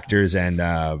good actors, and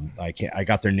I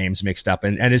got their names mixed up.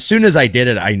 And as soon as I did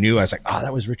it, I knew. I was like, oh,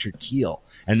 that was Richard Keel.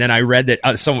 And then I read that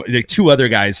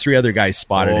three other guys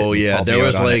spotted it. Oh yeah, there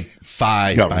was like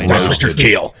five. No, that's Richard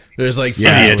Keel. There's like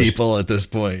five people at this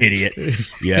point. Idiot.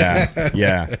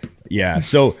 Yeah.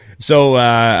 So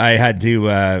I had to.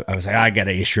 I was like, I got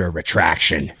to issue a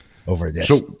retraction over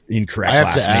this incorrect. I have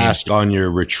last to name. ask on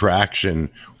your retraction,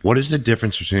 what is the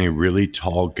difference between a really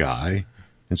tall guy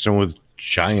and someone with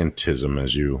giantism,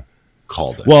 as you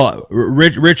called it? Well,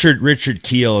 Richard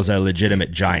Keel is a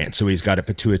legitimate giant, so he's got a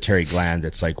pituitary gland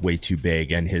that's like way too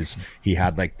big, and he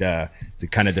had like the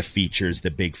kind of the features,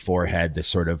 the big forehead, the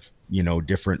sort of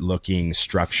different looking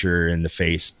structure in the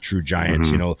face, true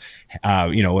giants.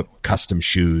 Custom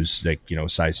shoes, like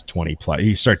size 20 plus.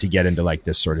 You start to get into like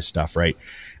this sort of stuff, right?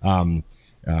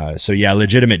 So yeah,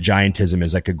 legitimate giantism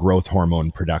is like a growth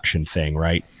hormone production thing,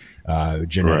 right?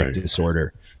 Genetic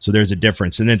disorder. So there's a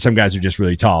difference. And then some guys are just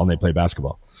really tall and they play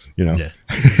basketball, and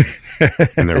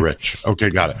they're rich. Okay.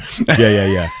 Got it.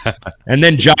 Yeah. And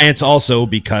then giants also,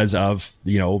 because of,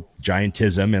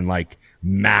 giantism and like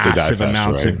massive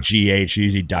amounts of GH,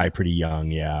 usually die pretty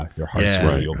young. Yeah. Their heart's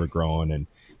really overgrown and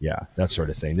that sort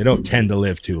of thing. They don't tend to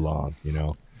live too long,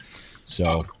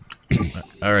 So.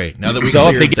 All right. Now that we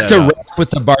if they get to rap with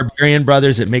the Barbarian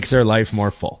Brothers, it makes their life more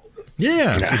full.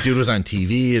 Yeah. The dude was on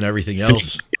TV and everything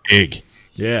else. Big.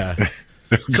 Yeah.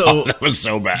 So that was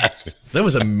so bad. That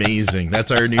was amazing.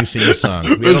 That's our new theme song.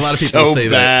 We had a lot of people say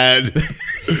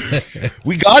that.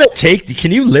 We got to take.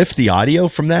 Can you lift the audio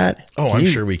from that? I'm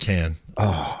sure we can.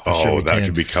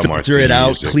 Could become our filter it out,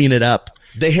 music. Clean it up.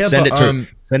 They have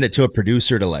send it to a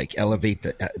producer to like elevate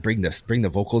bring the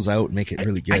vocals out and make it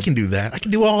really good. I can do that. I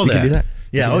can do all of that. Can do that?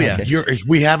 Yeah. Okay.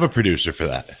 We have a producer for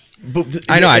that. But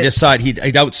I know. I just saw it.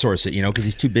 I'd outsource it, because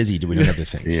he's too busy doing other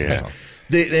things. Yeah. That's all.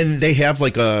 They have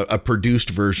like a produced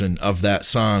version of that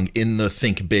song in the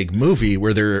Think Big movie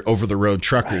where they're over the road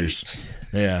truckers.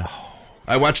 Right. Yeah.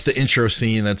 I watched the intro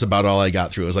scene. That's about all I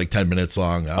got through. It was like 10 minutes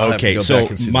long. I'll have to go back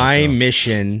and see my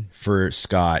mission for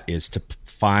Scott is to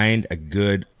find a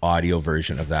good audio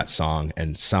version of that song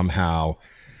and somehow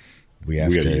We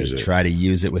have gotta to use it. try to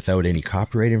use it without any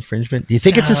copyright infringement. Do you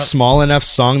think it's a small enough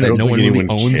song that no one really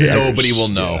owns it? Nobody will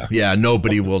know. Yeah,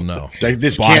 nobody will know.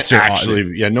 This Bots can't are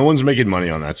actually. Yeah, no one's making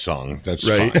money on that song. That's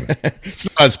Right. fine. It's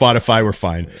not on Spotify. We're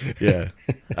fine. Yeah.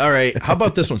 All right. How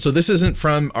about this one? So this isn't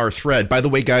from our thread. By the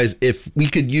way, guys, if we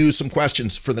could use some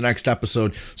questions for the next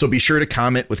episode, so be sure to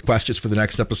comment with questions for the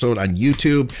next episode on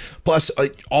YouTube. Plus,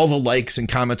 all the likes and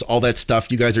comments, all that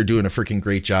stuff. You guys are doing a freaking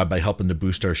great job by helping to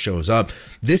boost our shows up.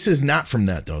 This is not from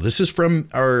that, though. This is from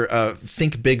our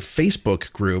Think Big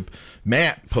Facebook group.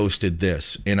 Matt posted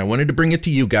this, and I wanted to bring it to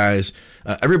you guys.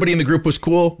 Everybody in the group was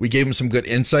cool. We gave him some good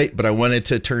insight, but I wanted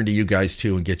to turn to you guys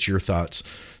too and get your thoughts.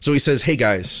 So he says, hey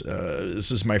guys,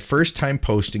 this is my first time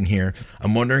posting here.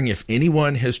 I'm wondering if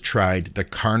anyone has tried the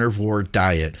carnivore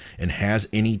diet and has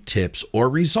any tips or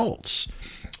results.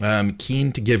 I'm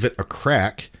keen to give it a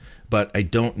crack, but I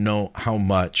don't know how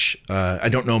much. I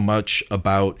don't know much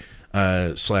about /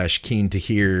 keen to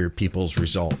hear people's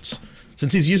results.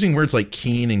 Since he's using words like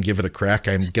keen and give it a crack,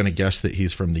 I'm going to guess that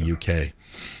he's from the UK.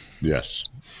 Yes,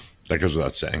 that goes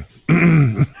without saying.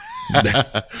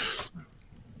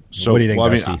 So, what do you think,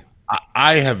 Dusty?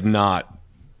 I have not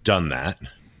done that.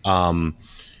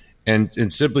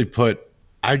 And simply put,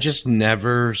 I just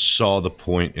never saw the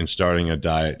point in starting a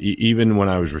diet, even when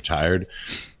I was retired,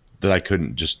 that I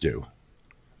couldn't just do.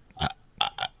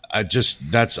 I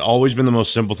just, that's always been the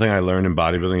most simple thing I learned in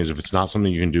bodybuilding is if it's not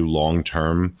something you can do long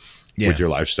term with your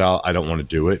lifestyle, I don't want to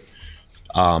do it.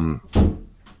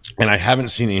 And I haven't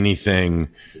seen anything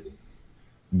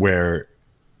where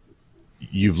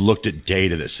you've looked at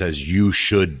data that says you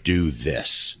should do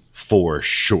this for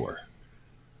sure.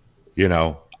 You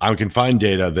know, I can find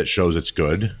data that shows it's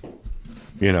good,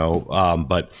 you know,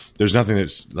 but there's nothing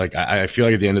that's like, I feel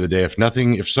like at the end of the day,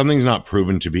 if something's not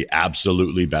proven to be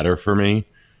absolutely better for me,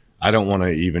 I don't want to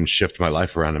even shift my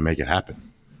life around and make it happen.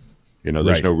 You know,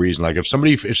 there's no reason. Like if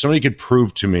somebody could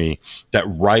prove to me that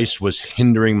rice was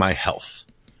hindering my health,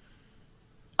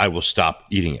 I will stop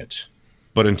eating it.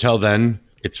 But until then,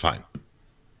 it's fine.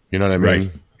 You know what I mean?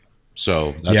 Right.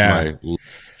 So that's my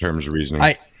terms of reasoning.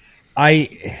 I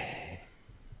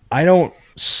don't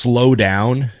slow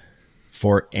down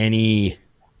for any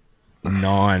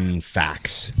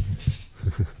non-facts.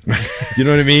 You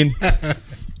know what I mean?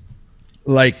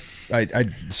 Like,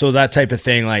 so that type of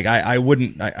thing, like I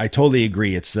totally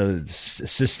agree. It's the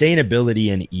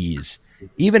sustainability and ease.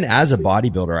 Even as a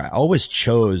bodybuilder, I always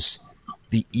chose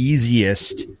the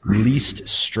easiest, least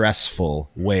stressful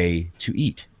way to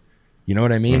eat. You know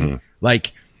what I mean? Mm-hmm.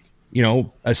 Like, you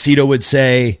know, Aceto would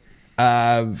say,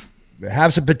 have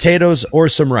some potatoes or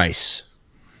some rice.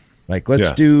 Like,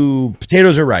 let's do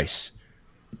potatoes or rice.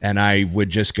 And I would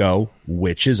just go,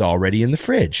 which is already in the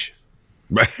fridge?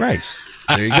 Rice.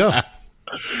 There you go.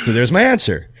 So there's my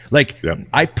answer. Like,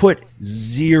 I put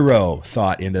zero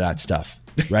thought into that stuff,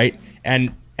 right?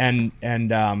 And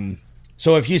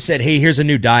so if you said, hey, here's a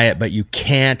new diet, but you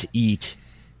can't eat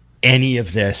any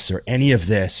of this or any of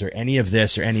this or any of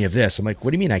this or any of this, I'm like,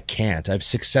 what do you mean I can't? I've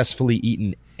successfully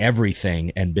eaten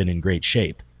everything and been in great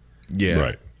shape. Yeah.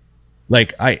 Right.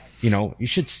 Like you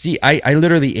should see, I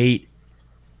literally ate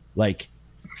like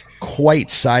quite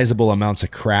sizable amounts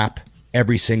of crap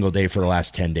every single day for the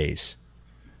last 10 days.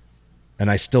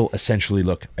 And I still essentially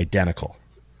look identical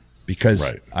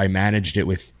because I managed it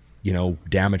with, you know,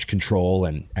 damage control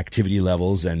and activity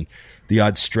levels and the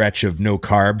odd stretch of no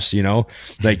carbs, you know,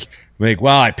 like,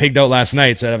 well, I pigged out last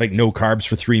night. So I had like no carbs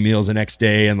for 3 meals the next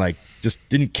day and like, just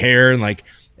didn't care.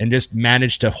 And just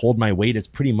managed to hold my weight. It's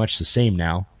pretty much the same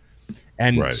now.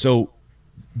 And so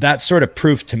that sort of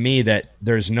proof to me that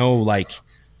there's no, like,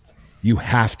 you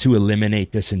have to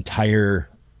eliminate this entire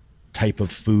type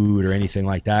of food or anything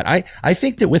like that. I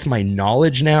think that with my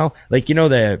knowledge now, like, you know,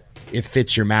 it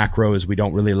fits your macros. We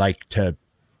don't really like to,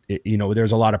 you know,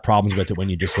 there's a lot of problems with it when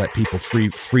you just let people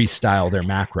freestyle their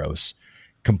macros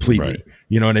completely,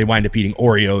 you know, and they wind up eating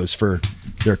Oreos for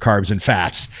their carbs and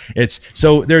fats.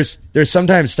 So there's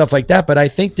sometimes stuff like that, but I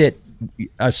think that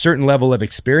a certain level of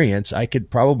experience, I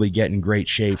could probably get in great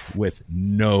shape with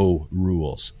no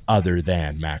rules other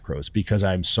than macros because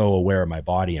I'm so aware of my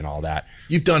body and all that.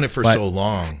 You've done it for so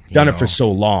long. It for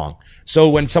so long. So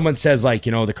when someone says like,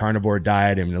 you know, the carnivore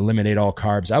diet and eliminate all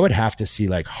carbs, I would have to see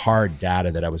like hard data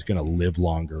that I was going to live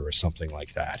longer or something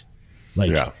like that.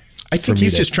 Like, I think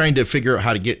he's just trying to figure out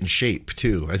how to get in shape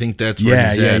too. I think that's where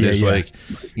he's at. Is like,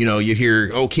 you know, you hear,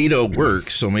 keto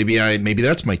works, so maybe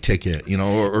that's my ticket, you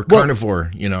know, or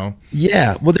carnivore, you know.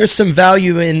 Yeah, well, there's some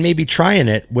value in maybe trying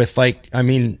it with like, I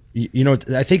mean, you know,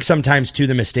 I think sometimes too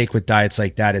the mistake with diets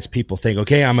like that is people think,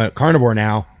 okay, I'm a carnivore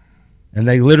now, And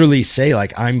they literally say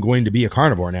like, I'm going to be a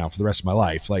carnivore now for the rest of my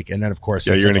life. Like, and then of course,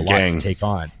 Yeah, it's you're like in a a lot gang. to take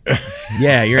on.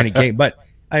 Yeah, you're in a gang. But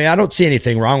I don't see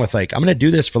anything wrong with like, I'm going to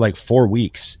do this for like 4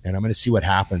 weeks and I'm going to see what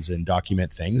happens and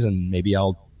document things. And maybe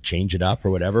I'll change it up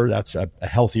or whatever. That's a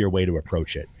healthier way to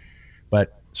approach it.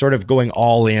 But sort of going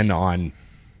all in on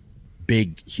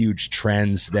big, huge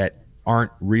trends that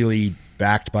aren't really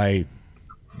backed by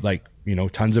like, you know,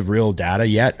 tons of real data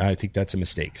yet, I think that's a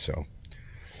mistake. So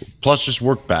Plus, just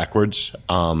work backwards.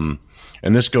 And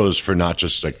this goes for not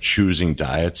just like choosing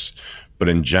diets, but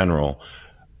in general.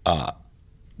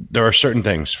 There are certain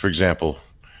things, for example,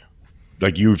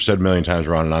 like you've said a million times,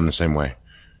 Ron, and I'm the same way.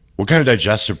 What kind of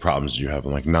digestive problems do you have?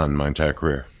 I'm like, none my entire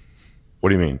career. What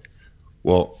do you mean?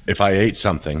 Well, if I ate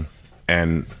something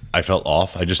and I felt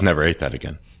off, I just never ate that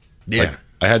again. Yeah.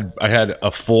 Like, I had a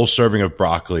full serving of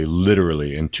broccoli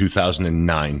literally in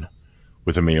 2009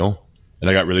 with a meal, and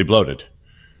I got really bloated.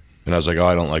 And I was like, oh,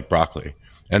 I don't like broccoli.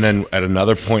 And then at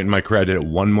another point in my career, I did it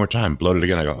one more time, bloated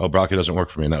again. I go, oh, broccoli doesn't work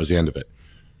for me. And that was the end of it.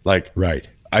 Like, right.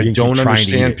 I don't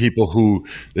understand people who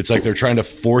it's like they're trying to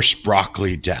force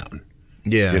broccoli down.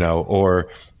 Yeah. You know, or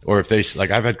if they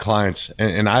like, I've had clients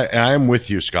and I am with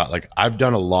you, Scott. Like I've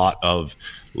done a lot of,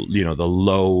 you know, the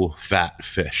low fat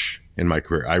fish in my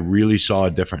career. I really saw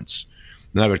a difference.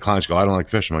 And I've had clients go, I don't like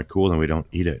fish. I'm like, cool. Then we don't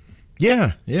eat it.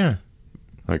 Yeah. Yeah.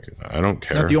 Like, I don't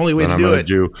care. It's not the only way then to I'm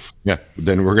do gonna it.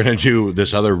 Then we're going to do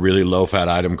this other really low fat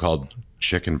item called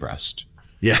chicken breast.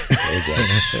 Yeah.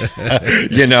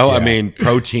 You know, I mean,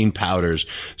 protein powders.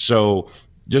 So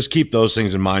just keep those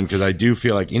things in mind because I do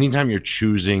feel like anytime you're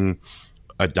choosing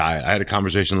a diet, I had a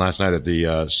conversation last night at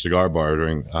the cigar bar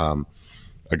during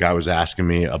a guy was asking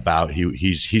me about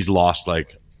he's lost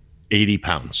like 80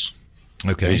 pounds.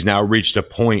 Okay. And he's now reached a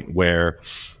point where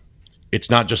it's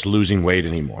not just losing weight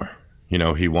anymore. You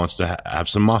know, he wants to have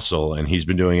some muscle and he's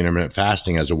been doing intermittent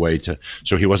fasting as a way to,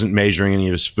 so he wasn't measuring any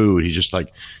of his food. He's just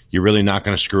like, you're really not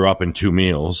going to screw up in 2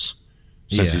 meals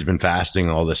since he's been fasting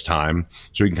all this time.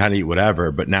 So he can kind of eat whatever,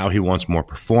 but now he wants more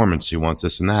performance. He wants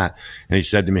this and that. And he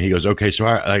said to me, he goes, okay, so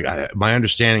my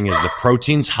understanding is the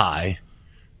protein's high,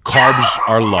 carbs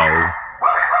are low,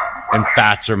 and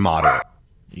fats are moderate.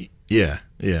 Yeah.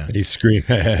 Yeah. He's screaming.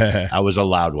 I was a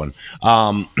loud one.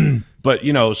 But,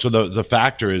 you know, so the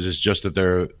factor is just that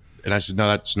they're, and I said, no,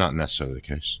 that's not necessarily the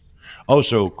case. Oh,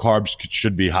 so carbs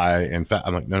should be high and fat.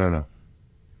 I'm like, no.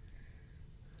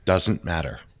 Doesn't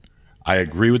matter. I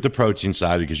agree with the protein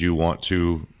side because you want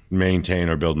to maintain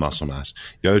or build muscle mass.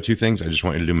 The other two things, I just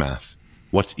want you to do math.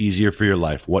 What's easier for your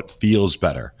life? What feels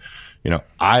better? You know,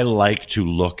 I like to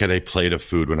look at a plate of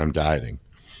food when I'm dieting,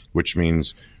 which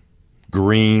means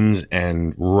greens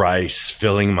and rice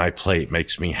filling my plate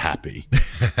makes me happy.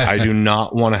 I do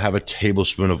not want to have a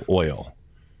tablespoon of oil,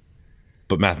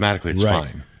 but mathematically it's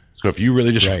fine. So if you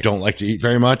really just don't like to eat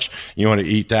very much, you want to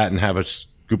eat that and have a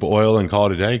scoop of oil and call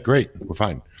it a day, great, we're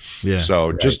fine. Yeah.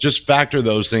 So just factor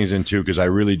those things in too, because I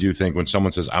really do think when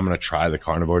someone says, I'm going to try the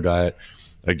carnivore diet,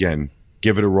 again,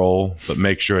 give it a roll, but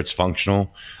make sure it's functional.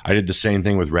 I did the same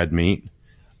thing with red meat.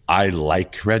 I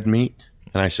like red meat.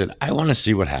 And I said, I want to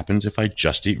see what happens if I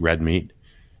just eat red meat.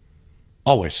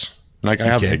 Always. Like I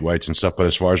have egg whites and stuff, but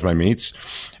as far as my meats,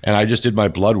 and I just did my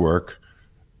blood work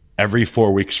every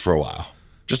 4 weeks for a while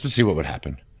just to see what would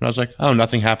happen. And I was like, oh,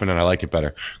 nothing happened and I like it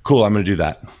better. Cool, I'm going to do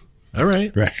that. All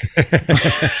right. Right.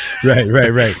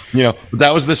 Right. You know,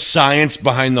 that was the science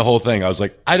behind the whole thing. I was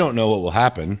like, I don't know what will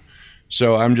happen.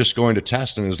 So I'm just going to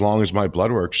test. And as long as my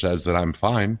blood work says that I'm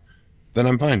fine, then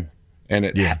I'm fine. And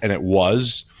it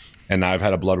was. And I've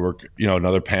had a blood work, you know,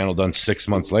 another panel done 6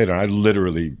 months later. And I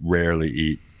literally rarely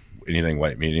eat anything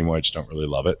white meat anymore. I just don't really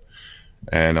love it.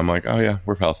 And I'm like, oh yeah,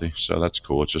 we're healthy. So that's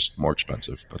cool. It's just more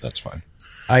expensive, but that's fine.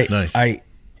 I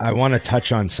want to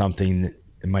touch on something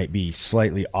that might be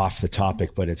slightly off the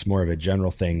topic, but it's more of a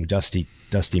general thing. Dusty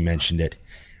mentioned it.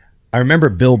 I remember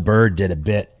Bill Burr did a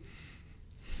bit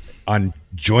on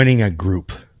joining a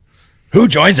group. Who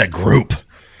joins a group?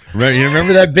 Right? You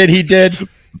remember that bit he did?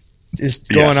 Just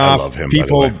going off. I love him,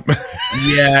 people,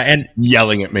 yeah, and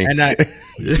yelling at me. And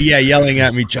yelling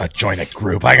at me. Join a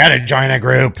group. I gotta join a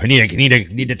group. I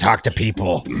need to talk to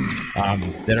people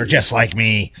that are just like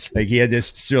me. Like he had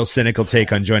this real cynical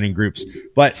take on joining groups.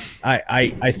 But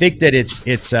I think that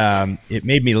it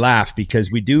made me laugh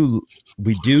because we do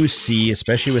see,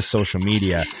 especially with social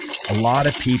media, a lot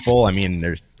of people. I mean,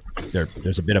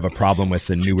 there's a bit of a problem with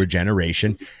the newer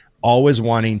generation, always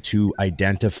wanting to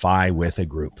identify with a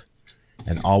group.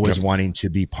 And always wanting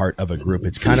to be part of a group.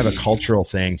 It's kind of a cultural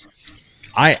thing.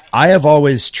 I have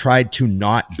always tried to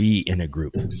not be in a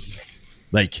group.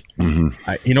 Like,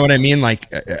 you know what I mean? Like,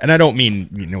 and I don't mean,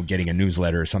 getting a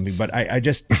newsletter or something, but I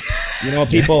just,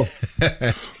 people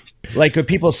like when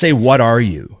people say, "What are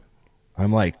you?"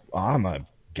 I'm like, I'm a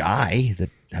guy that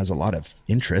has a lot of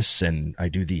interests and I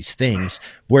do these things.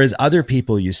 Whereas other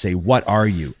people, you say, "What are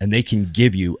you?" And they can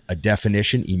give you a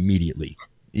definition immediately.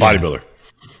 Bodybuilder.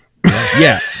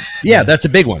 Yeah. That's a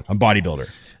big one. I'm bodybuilder.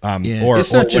 Or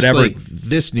it's not or just whatever. like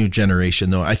this new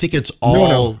generation though. I think it's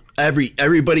all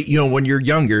everybody. When you're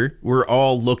younger, we're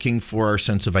all looking for our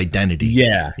sense of identity.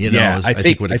 I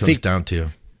think what it comes down to.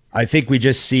 I think we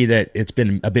just see that it's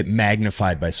been a bit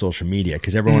magnified by social media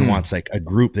because everyone wants like a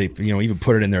group. They even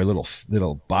put it in their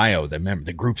little bio,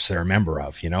 the groups they're a member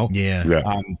of.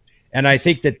 And I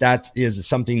think that is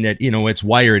something that, it's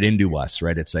wired into us,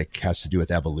 right? It's like has to do with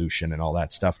evolution and all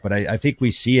that stuff. But I think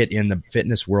we see it in the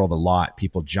fitness world a lot.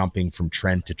 People jumping from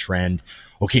trend to trend.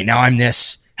 Okay, now I'm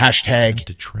this hashtag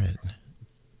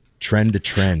trend to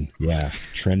trend. Yeah.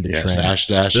 Trend to trend.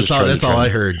 That's all I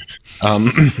heard.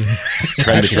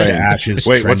 Trend to trend. Ashes,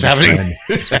 wait, trend what's happening?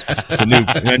 It's a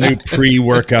new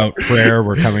pre-workout prayer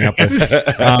we're coming up with.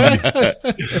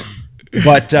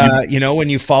 But when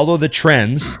you follow the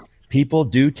trends, people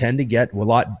do tend to get a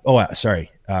lot. Oh,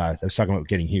 sorry. I was talking about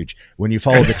getting huge. When you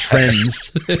follow the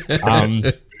trends,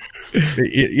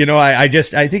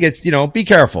 I think it's, be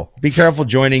careful. Be careful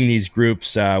joining these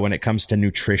groups when it comes to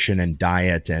nutrition and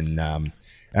diet. And,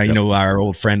 our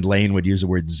old friend Lane would use the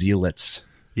word zealots.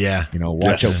 Yeah.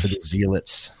 Watch out for the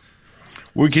zealots.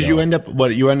 Well, because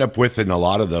what you end up with in a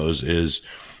lot of those is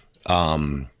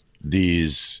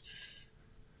these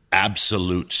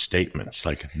absolute statements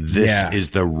like this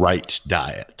is the right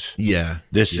diet. Yeah.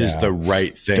 This is the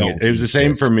right thing. It was the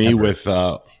same for me with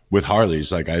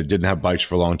Harleys. Like I didn't have bikes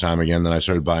for a long time again. Then I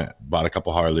started bought a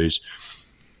couple Harleys.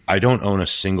 I don't own a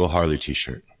single Harley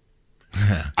t-shirt.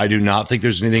 I do not think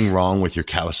there's anything wrong with your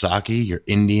Kawasaki, your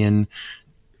Indian,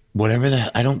 whatever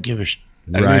that. I don't give a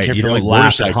I don't even care if they're like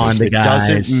motorcycles. It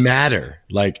doesn't matter.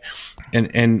 Like,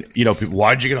 and people,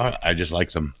 why'd you get Harley? I just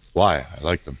like them. Why? I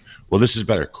like them. Well, this is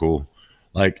better. Cool.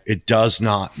 Like it does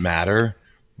not matter,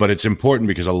 but it's important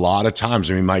because a lot of times,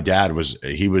 my dad was the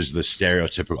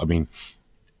stereotypical,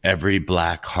 every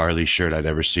black Harley shirt I'd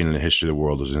ever seen in the history of the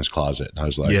world was in his closet. And I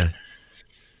was like,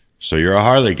 so you're a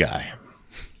Harley guy.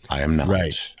 I am not.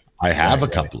 Right. I have a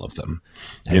couple of them,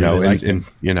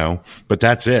 but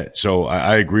that's it. So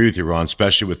I agree with you, Ron,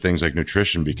 especially with things like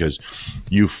nutrition, because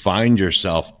you find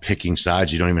yourself picking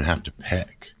sides you don't even have to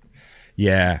pick.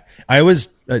 Yeah. I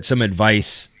was some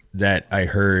advice that I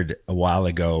heard a while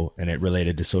ago, and it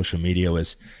related to social media,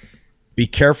 was be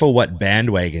careful what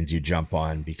bandwagons you jump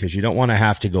on, because you don't want to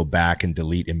have to go back and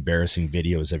delete embarrassing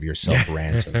videos of yourself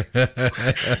ranting.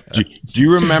 Do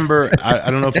you remember?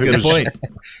 I don't know if it was.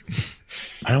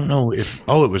 I don't know if.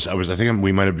 Oh, it was. I think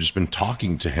we might have just been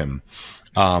talking to him.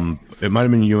 It might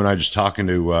have been you and I just talking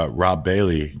to Rob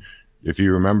Bailey, if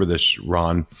you remember this,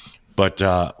 Ron. But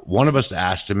one of us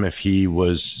asked him if he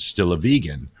was still a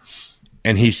vegan,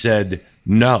 and he said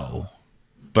no,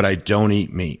 but I don't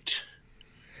eat meat.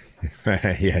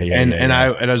 And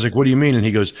I was like, what do you mean? And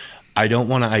he goes, I don't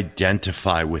want to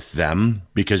identify with them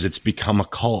because it's become a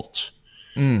cult.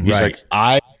 He's like,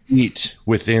 I eat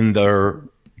within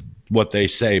what they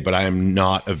say, but I am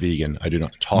not a vegan. I do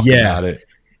not talk about it.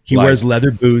 He wears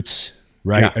leather boots,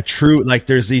 right? Yeah. A true, like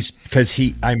there's these, because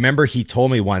I remember he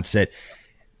told me once that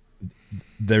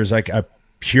there's like a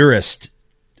purist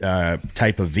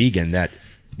type of vegan that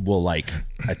will like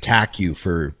attack you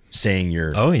for saying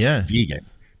you're vegan.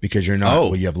 Because you're not,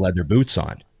 well, you have leather boots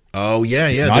on. Oh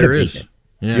yeah, there is.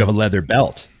 Yeah. You have a leather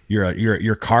belt.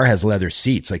 Your car has leather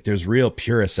seats. Like there's real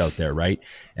purists out there, right?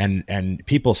 And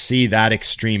people see that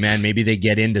extreme end. Maybe they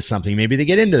get into something. Maybe they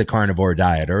get into the carnivore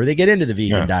diet, or they get into the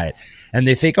vegan diet, and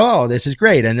they think, oh, this is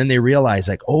great. And then they realize,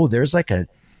 like, oh, there's like a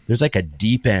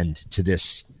deep end to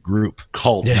this group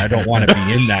cult. And I don't want to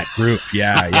be in that group.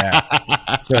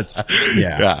 Yeah. So it's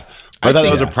I thought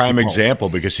that was a prime example,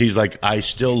 because he's like, I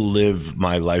still live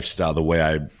my lifestyle the way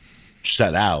I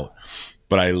set out,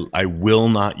 but I will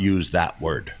not use that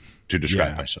word to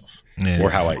describe myself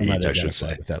or how I eat, I should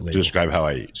say, to describe how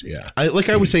I eat. Yeah. Like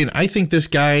I was saying, I think this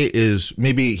guy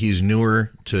maybe he's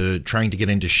newer to trying to get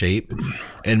into shape.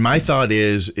 And my thought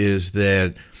is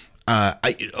that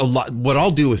what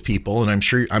I'll do with people,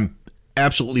 and I'm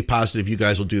absolutely positive you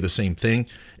guys will do the same thing,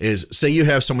 is say you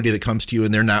have somebody that comes to you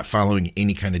and they're not following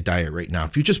any kind of diet right now.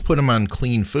 If you just put them on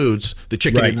clean foods, the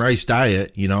chicken and rice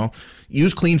diet,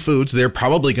 use clean foods, they're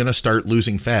probably going to start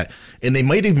losing fat. And they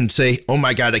might even say, oh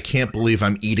my God, I can't believe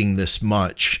I'm eating this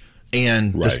much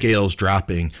and the scale's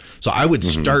dropping. So I would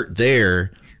start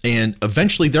there And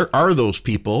eventually there are those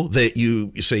people that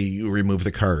you say you remove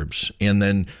the carbs, and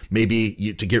then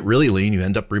maybe to get really lean, you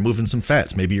end up removing some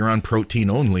fats. Maybe you're on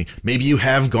protein only. Maybe you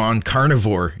have gone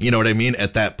carnivore, you know what I mean,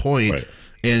 at that point. Right.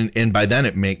 And by then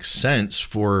it makes sense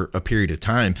for a period of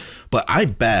time. But I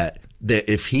bet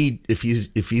that if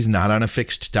he's not on a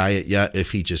fixed diet yet,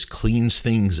 if he just cleans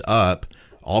things up,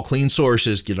 all clean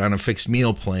sources, get on a fixed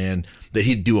meal plan, that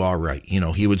he'd do all right. You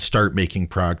know, he would start making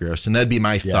progress. And that'd be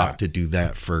my thought, to do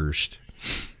that first.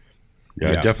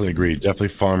 Yeah, I definitely agree. Definitely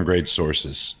farm grade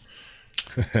sources.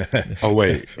 Oh,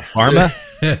 wait. Pharma?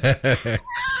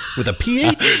 With a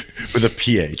pH? With a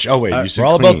pH. Oh, wait. You said We're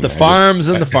all clean. about the farms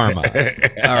and the pharma.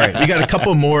 All right. We got a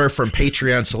couple more from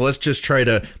Patreon. So let's just try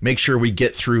to make sure we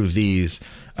get through these.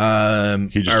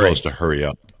 He just told us to hurry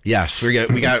up. Yes, we're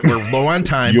low on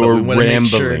time. You're but we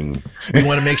rambling. We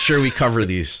want to make sure we cover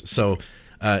these. So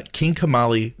King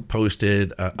Kamali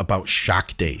posted about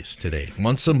shock days today.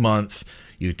 Once a month,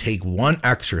 you take one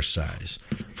exercise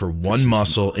for one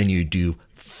muscle and you do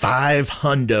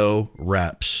 500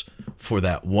 reps for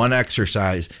that one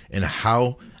exercise and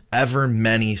however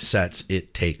many sets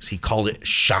it takes. He called it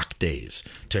shock days,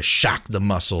 to shock the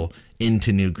muscle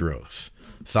into new growth.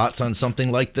 Thoughts on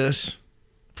something like this?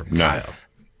 From Kyle.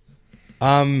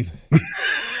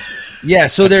 Yeah,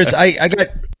 so there's I got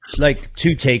like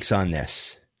two takes on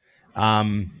this.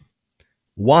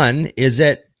 One is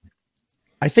that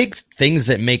I think things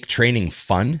that make training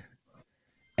fun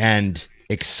and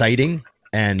exciting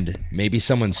and maybe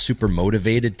someone's super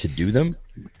motivated to do them,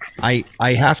 I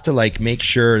have to like make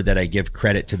sure that I give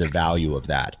credit to the value of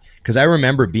that. Because I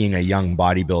remember being a young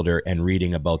bodybuilder and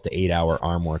reading about the 8-hour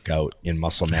arm workout in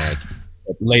Muscle Mag.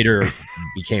 Later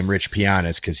became Rich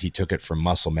Piana's because he took it from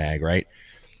Muscle Mag, right?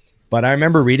 But I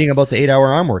remember reading about the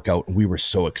 8-hour arm workout, and we were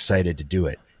so excited to do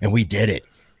it. And we did it.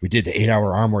 We did the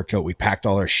 8-hour arm workout. We packed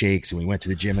all our shakes, and we went to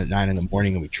the gym at 9 a.m,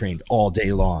 and we trained all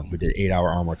day long. We did 8-hour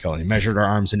arm workout, and we measured our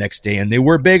arms the next day, and they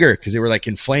were bigger because they were like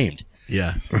inflamed.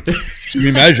 Yeah. So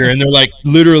we measure, and they're like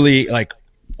literally like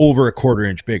over a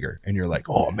quarter-inch bigger. And you're like,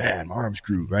 oh, man, my arms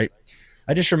grew, right?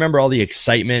 I just remember all the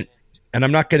excitement. And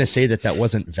I'm not going to say that that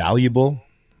wasn't valuable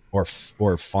or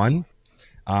fun.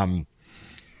 And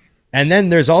then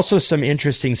there's also some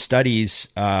interesting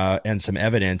studies and some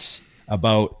evidence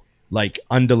about like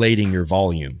undulating your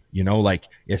volume, you know, like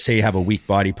say you have a weak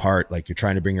body part, like you're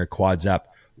trying to bring your quads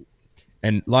up.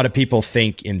 And a lot of people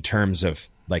think in terms of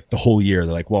like the whole year.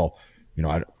 They're like, well, you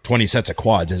know, 20 sets of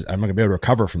quads, I'm not gonna be able to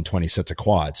recover from 20 sets of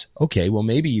quads. Okay, well,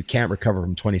 maybe you can't recover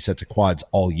from 20 sets of quads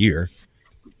all year.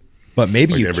 But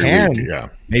maybe like you can. Week, yeah.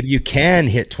 Maybe you can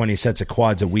hit 20 sets of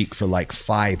quads a week for like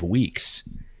 5 weeks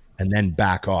and then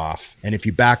back off. And if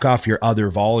you back off your other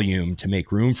volume to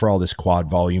make room for all this quad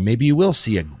volume, maybe you will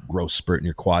see a growth spurt in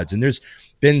your quads. And there's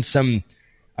been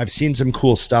I've seen some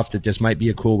cool stuff that this might be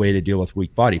a cool way to deal with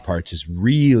weak body parts, is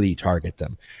really target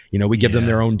them. You know, we give them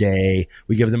their own day.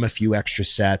 We give them a few extra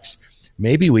sets.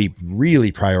 Maybe we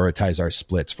really prioritize our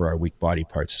splits for our weak body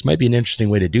parts. This might be an interesting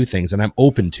way to do things, and I'm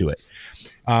open to it.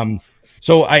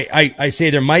 So I say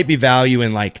there might be value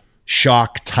in like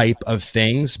shock type of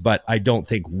things, but I don't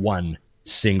think one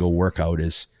single workout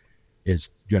is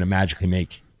going to magically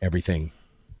make everything,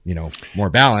 you know, more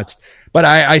balanced. But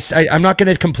I'm not going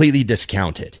to completely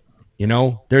discount it. You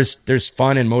know, there's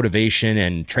fun and motivation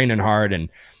and training hard. And,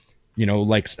 you know,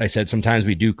 like I said, sometimes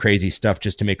we do crazy stuff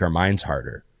just to make our minds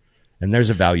harder, and there's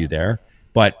a value there,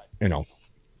 but you know,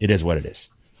 it is what it is.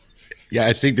 Yeah,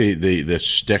 I think the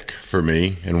stick for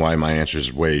me, and why my answer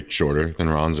is way shorter than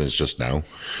Ron's, and it's just no,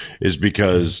 is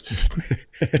because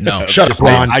no, shut up,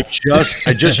 Ron. I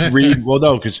just read. Well,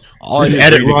 no, because all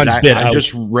I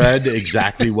just read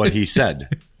exactly what he said,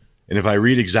 and if I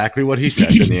read exactly what he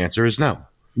said, then the answer is no.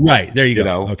 Right, there you go.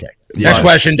 Know? Okay, next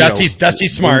question.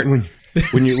 Dusty's smart.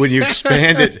 When you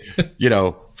expand it, you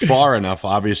know, far enough,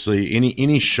 obviously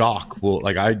any shock will,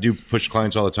 like I do push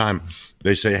clients all the time.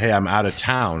 They say, hey, I'm out of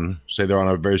town. Say they're on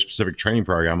a very specific training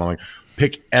program. I'm like,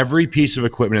 pick every piece of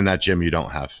equipment in that gym you don't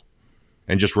have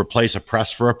and just replace a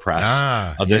press for a press,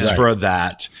 a this for a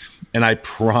that. And I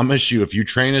promise you, if you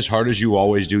train as hard as you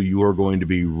always do, you are going to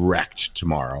be wrecked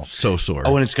tomorrow. So sore.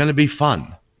 Oh, and it's going to be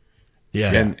fun.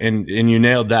 Yeah. And you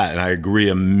nailed that. And I agree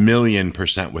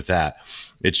 1,000,000% with that.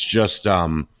 It's just,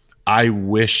 I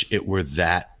wish it were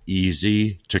that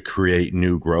easy to create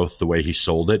new growth the way he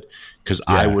sold it. Because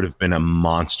I would have been a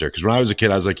monster. Because when I was a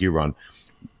kid, I was like you, Ron.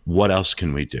 What else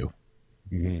can we do?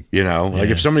 Mm-hmm. You know,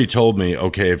 like if somebody told me,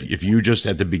 okay, if you just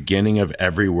at the beginning of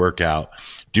every workout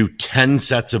do 10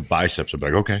 sets of biceps, I'd be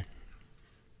like, okay,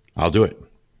 I'll do it.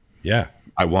 Yeah.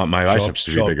 I want my biceps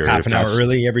to be bigger. Half an hour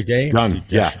early every day. Done.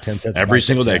 Yeah. 10 sets every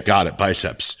single day. Got it.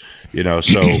 Biceps.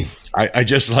 So I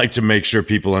just like to make sure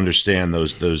people understand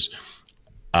those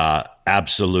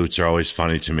absolutes are always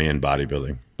funny to me in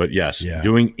bodybuilding. But yes,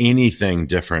 doing anything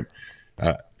different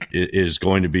is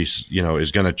going to be,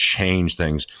 is going to change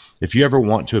things. If you ever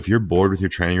want to, if you're bored with your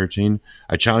training routine,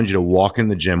 I challenge you to walk in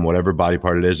the gym, whatever body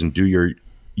part it is, and do your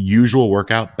usual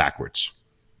workout backwards.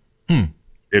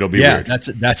 It'll be weird.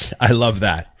 I love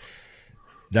that.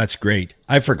 That's great.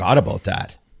 I forgot about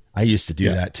that. I used to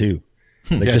do that too.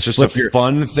 Like it's just a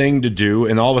fun thing to do.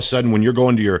 And all of a sudden when you're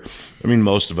going to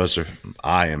most of us are,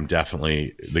 I am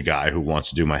definitely the guy who wants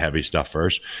to do my heavy stuff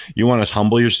first. You want to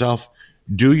humble yourself,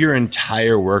 do your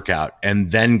entire workout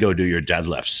and then go do your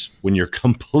deadlifts when you're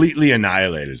completely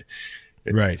annihilated.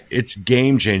 Right. It's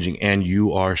game changing and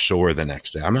you are sore the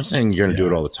next day. I'm not saying you're going to do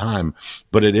it all the time,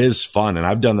 but it is fun. And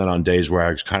I've done that on days where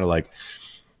I was kind of like,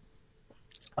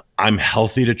 I'm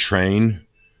healthy to train,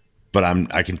 but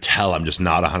I can tell I'm just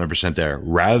not 100% there.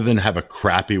 Rather than have a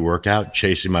crappy workout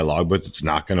chasing my logbook that's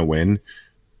not going to win, I'm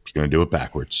just going to do it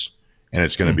backwards. And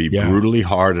it's going to be brutally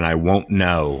hard and I won't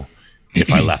know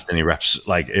if I left any reps,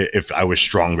 like if I was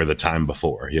stronger the time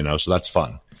before, so that's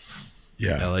fun.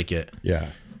 Yeah. I like it. Yeah.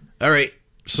 All right.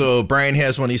 So Brian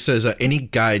has one. He says, any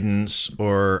guidance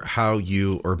or how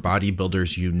you or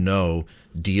bodybuilders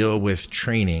deal with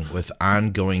training with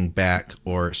ongoing back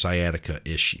or sciatica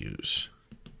issues?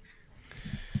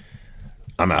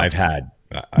 I've had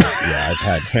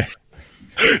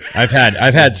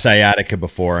sciatica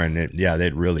before, and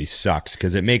it really sucks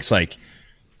because it makes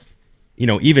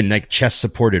even like chest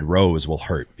supported rows will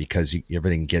hurt because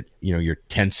everything you're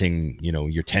tensing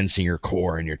your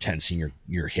core and you're tensing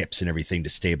your hips and everything to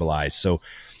stabilize. So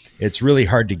it's really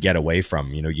hard to get away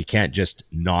from. You can't just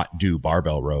not do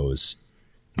barbell rows.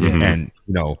 Mm-hmm. And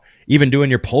even doing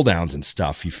your pull downs and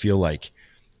stuff, you feel like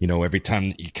every time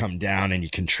that you come down and you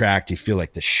contract, you feel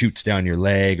like the shoots down your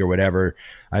leg or whatever.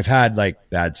 I've had like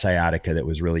bad sciatica that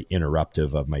was really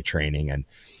interruptive of my training, and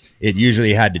it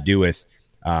usually had to do with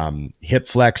hip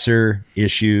flexor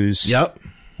issues. Yep.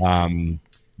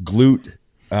 Glute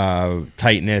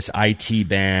tightness, IT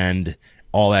band,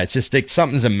 all that. It's just like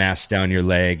something's a mess down your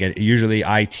leg, and usually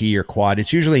IT or quad.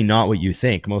 It's usually not what you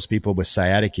think. Most people with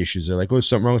sciatic issues are like, "Oh,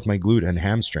 something wrong with my glute and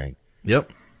hamstring."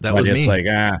 Yep, that was me. It's like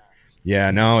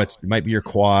no, it might be your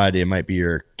quad. It might be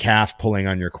your calf pulling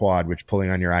on your quad, which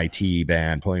pulling on your IT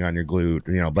band, pulling on your glute.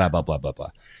 Blah blah blah blah blah.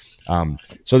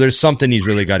 So there's something he's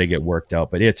really got to get worked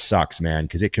out, but it sucks, man,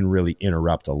 because it can really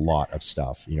interrupt a lot of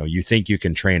stuff. You think you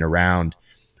can train around,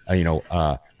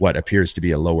 what appears to be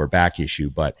a lower back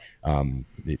issue, but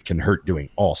it can hurt doing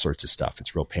all sorts of stuff.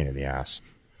 It's a real pain in the ass.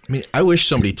 I mean, I wish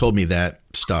somebody told me that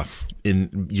stuff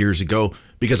years ago,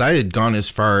 because I had gone as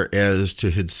far as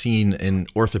had seen an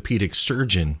orthopedic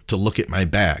surgeon to look at my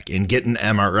back and get an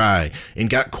MRI and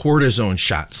got cortisone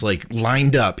shots like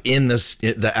lined up in the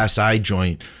SI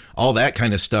joint, all that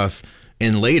kind of stuff.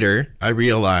 And later I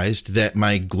realized that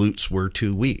my glutes were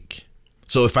too weak.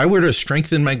 So if I were to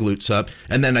strengthen my glutes up,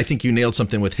 and then I think you nailed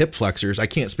something with hip flexors. I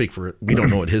can't speak for, we don't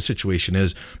know what his situation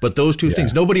is, but those two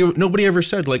things, nobody ever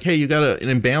said like, hey, you got an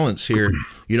imbalance here.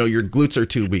 Your glutes are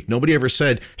too weak. Nobody ever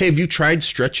said, hey, have you tried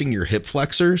stretching your hip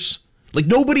flexors? Like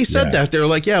nobody said that. They're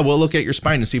like, we'll look at your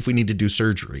spine and see if we need to do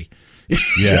surgery.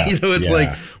 It's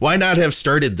like, why not have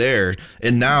started there?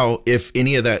 And now if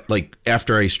any of that, like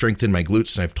after I strengthened my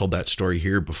glutes, and I've told that story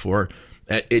here before,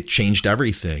 it changed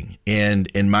everything. And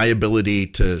my ability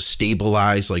to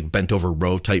stabilize like bent over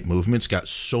row type movements got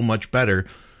so much better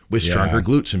with stronger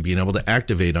glutes and being able to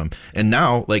activate them. And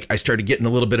now like I started getting a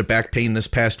little bit of back pain this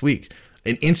past week,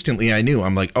 and instantly I knew,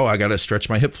 I'm like, oh, I got to stretch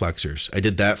my hip flexors. I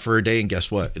did that for a day, and guess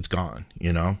what? It's gone,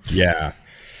 Yeah.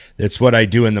 It's what I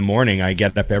do in the morning. I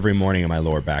get up every morning and my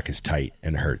lower back is tight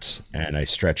and hurts, and I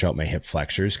stretch out my hip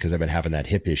flexors because I've been having that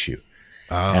hip issue.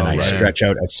 And I stretch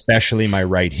out, especially my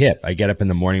right hip. I get up in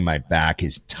the morning, my back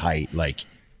is tight. Like,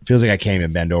 it feels like I can't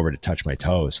even bend over to touch my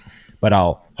toes. But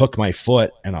I'll hook my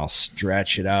foot and I'll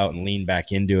stretch it out and lean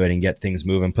back into it and get things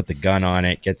moving, put the gun on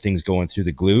it, get things going through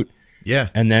the glute. Yeah.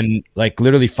 And then, like,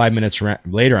 literally 5 minutes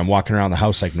later, I'm walking around the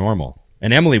house like normal.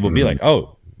 And Emily will be like,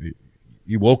 oh,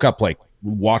 you woke up like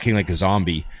walking like a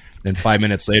zombie. Then 5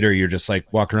 minutes later, you're just like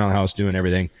walking around the house doing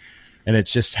everything. And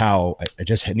it's just how I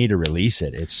just need to release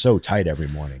it. It's so tight every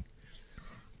morning.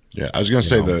 Yeah, I was going to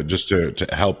say just to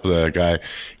help the guy,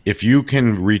 if you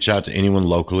can reach out to anyone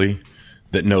locally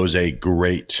that knows a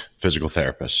great physical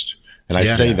therapist. And I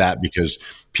say that because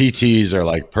PTs are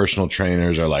like personal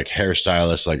trainers or like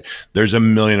hairstylists. Like there's a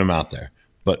million of them out there.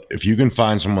 But if you can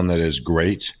find someone that is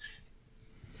great,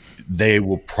 they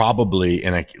will probably,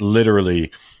 and I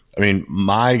literally, I mean,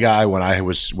 my guy, when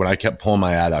I kept pulling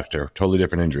my adductor, totally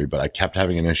different injury, but I kept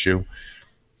having an issue.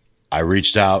 I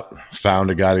reached out, found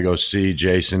a guy to go see,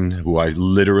 Jason, who I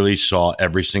literally saw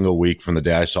every single week from the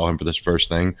day I saw him for this first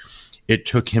thing. It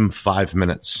took him 5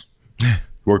 minutes.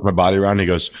 Worked my body around. He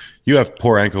goes, "You have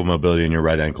poor ankle mobility in your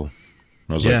right ankle." And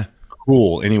I was like,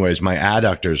 "Cool." Anyways, my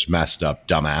adductor's messed up,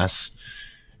 dumbass.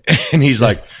 And he's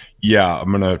like, "Yeah,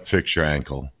 I'm going to fix your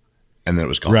ankle." And then it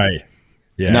was gone. Right.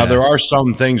 Yeah. Now, there are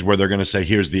some things where they're going to say,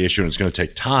 here's the issue, and it's going to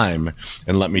take time,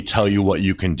 and let me tell you what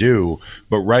you can do.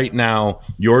 But right now,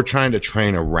 you're trying to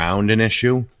train around an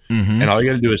issue, and all you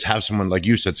got to do is have someone, like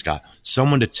you said, Scott,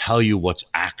 someone to tell you what's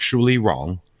actually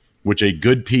wrong, which a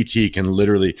good PT can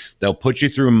literally, they'll put you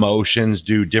through motions,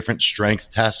 do different strength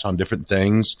tests on different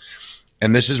things.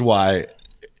 And this is why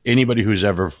anybody who's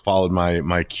ever followed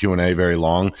my Q&A very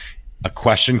long, a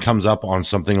question comes up on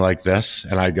something like this,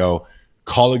 and I go,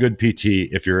 call a good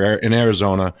PT. If you're in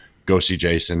Arizona, go see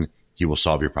Jason. He will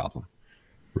solve your problem.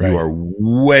 Right. You are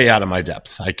way out of my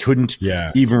depth. I couldn't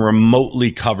even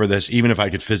remotely cover this, even if I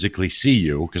could physically see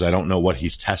you, because I don't know what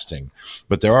he's testing.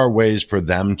 But there are ways for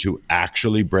them to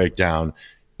actually break down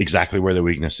exactly where the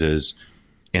weakness is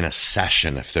in a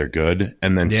session if they're good,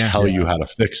 and then tell you how to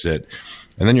fix it.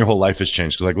 And then your whole life has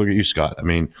changed. Because, like, look at you, Scott. I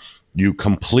mean, you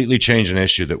completely changed an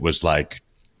issue that was like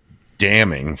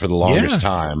damning for the longest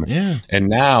time. Yeah. And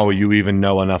now you even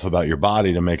know enough about your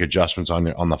body to make adjustments on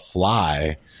the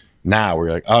fly. Now we're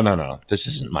like, oh, no, this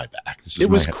isn't my back. It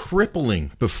was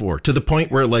crippling before, to the point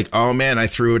where, like, oh man, I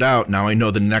threw it out. Now I know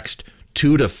the next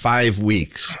 2 to 5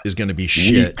 weeks is going to be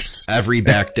shit. Every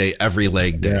back day, every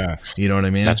leg day. Yeah. You know what I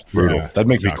mean? That's brutal. That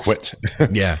makes me quit.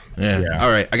 Yeah. All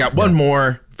right. I got one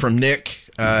more from Nick.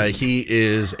 He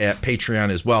is at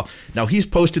Patreon as well. Now, he's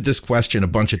posted this question a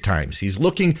bunch of times. He's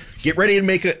looking, get ready to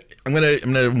make I'm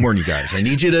gonna warn you guys. I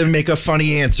need you to make a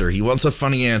funny answer. He wants a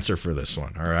funny answer for this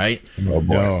one. All right. Oh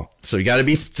boy. No. So you got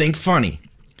to think funny.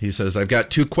 He says, I've got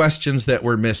 2 questions that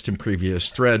were missed in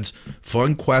previous threads.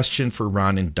 Fun question for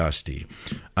Ron and Dusty.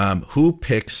 Who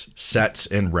picks sets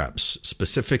and reps?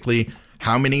 Specifically,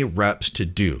 how many reps to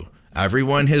do?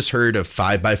 Everyone has heard of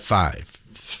 5x5,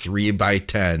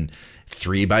 3x10,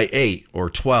 3x8, or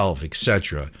 12,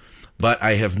 etc. But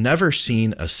I have never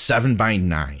seen a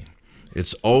 7x9.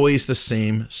 It's always the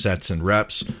same sets and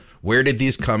reps. Where did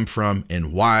these come from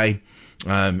and why?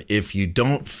 If you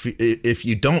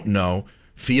don't know,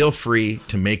 feel free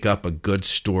to make up a good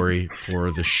story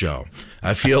for the show.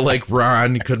 I feel like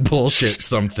Ron could bullshit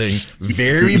something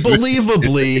very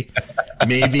believably.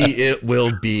 Maybe it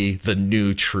will be the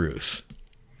new truth.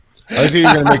 I think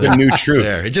you're going to make a new truth.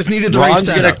 There. It just needed the Ron's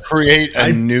right setup. Going to create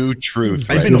a new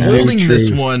truth. I've been holding this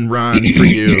one, Ron, for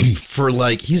you for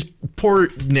like, poor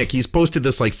Nick. He's posted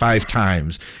this like 5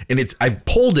 times, and I've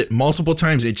pulled it multiple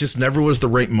times. It just never was the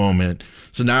right moment.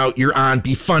 So now you're on.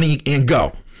 Be funny and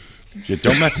go. Yeah,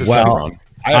 don't mess this up, Ron.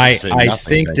 I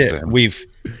think that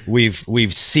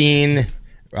we've seen.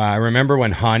 I remember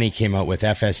when Hani came out with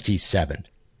FST 7.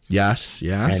 Yes.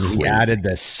 And he added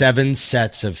the 7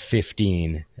 sets of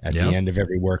 15 at the end of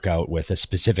every workout with a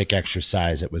specific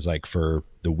exercise. It was like for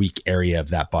the weak area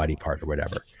of that body part or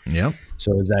whatever. Yep.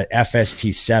 So it was that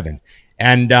FST 7.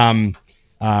 And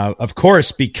of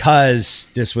course, because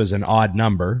this was an odd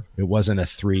number, it wasn't a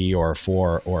 3 or a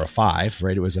 4 or a 5,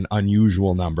 right? It was an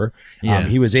unusual number. Yeah.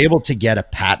 He was able to get a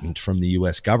patent from the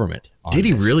U.S. government. Did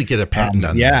he really get a patent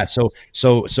on that? Yeah.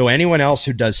 So anyone else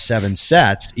who does 7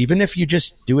 sets, even if you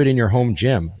just do it in your home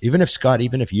gym, even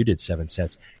if you did 7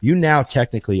 sets, you now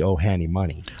technically owe Hani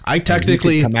money. I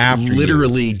technically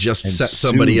literally just set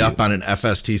somebody up on an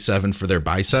FST 7 for their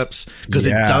biceps because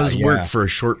it does work for a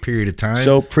short period of time.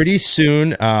 So pretty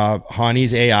soon,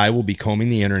 Hani's AI will be combing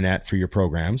the internet for your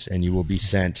programs, and you will be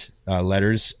sent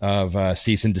letters of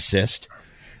cease and desist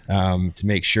to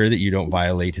make sure that you don't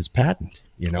violate his patent.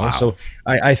 You know, so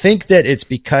I think that it's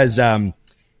because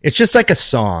it's just like a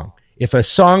song. If a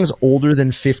song's older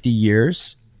than 50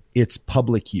 years, it's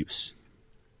public use,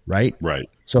 right? Right.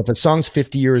 So if a song's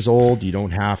 50 years old, you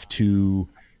don't have to,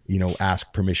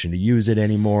 ask permission to use it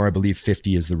anymore. I believe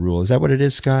 50 is the rule. Is that what it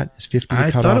is, Scott? Is 50?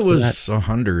 I thought it was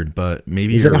 100, but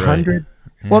maybe is it 100? Right.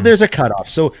 Well, there's a cutoff.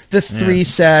 So the 3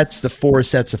 sets, the 4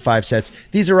 sets, the 5 sets,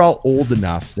 these are all old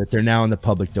enough that they're now in the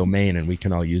public domain and we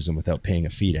can all use them without paying a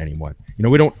fee to anyone.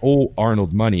 We don't owe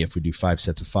Arnold money if we do 5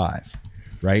 sets of 5,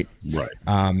 right? Right.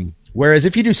 Whereas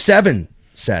if you do 7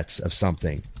 sets of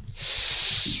something,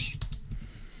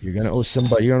 you're going to owe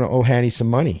Hani some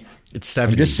money. It's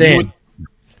 70. I'm just saying.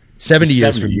 70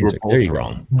 years for You were music. There both you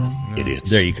wrong. Idiots.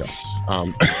 There you go.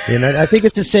 And I think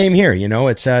it's the same here. You know,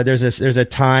 it's there's a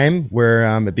time where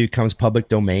it becomes public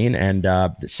domain, and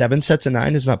 7 sets of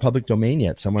 9 is not public domain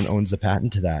yet. Someone owns the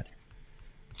patent to that.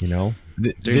 You know,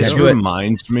 This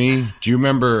reminds me. Do you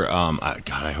remember? God,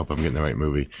 I hope I'm getting the right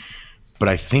movie. But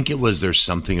I think it was There's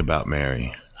Something About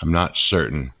Mary. I'm not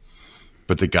certain.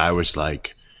 But the guy was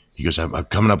like, he goes, I'm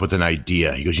coming up with an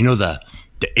idea. He goes, you know the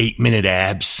 8-minute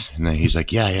abs? And then he's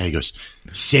like, yeah. He goes,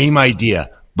 same idea,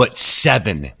 but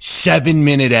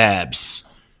 7-minute abs.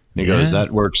 And he goes,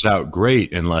 that works out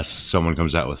great unless someone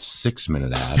comes out with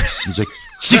 6-minute abs. He's like,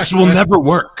 6 will never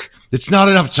work. It's not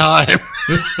enough time.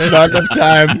 not enough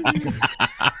time.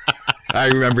 I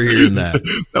remember hearing that.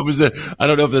 I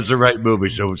don't know if that's the right movie,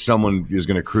 so someone is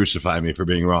going to crucify me for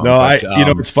being wrong. No, but,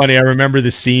 it's funny. I remember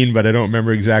the scene, but I don't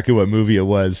remember exactly what movie it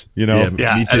was. You know,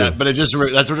 yeah, me too. That's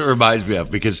what it reminds me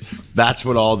of, because that's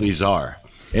what all these are,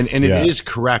 and it is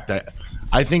correct.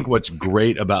 I think what's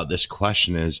great about this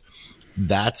question is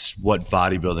that's what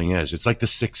bodybuilding is. It's like the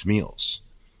 6 meals.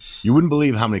 You wouldn't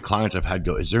believe how many clients I've had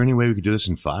go, is there any way we could do this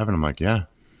in 5? And I'm like, yeah.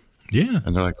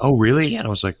 And they're like, oh, really? And I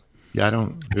was like, yeah,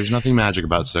 there's nothing magic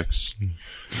about 6.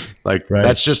 Like,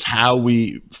 that's just how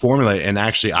we formulate. And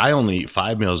actually, I only eat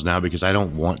 5 meals now because I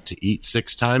don't want to eat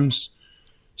 6 times.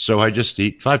 So I just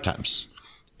eat 5 times.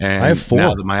 And I have 4.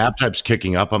 Now that my appetite's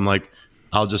kicking up, I'm like,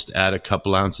 I'll just add a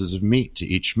couple ounces of meat to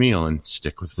each meal and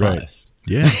stick with 5. Right.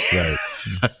 Yeah.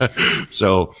 Right.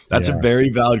 So that's a very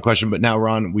valid question. But now,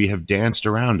 Ron, we have danced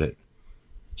around it.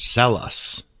 Sell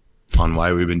us on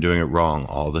why we've been doing it wrong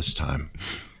all this time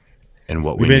and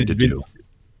what we need to do.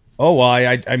 Oh,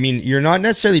 well, I mean, you're not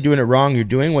necessarily doing it wrong. You're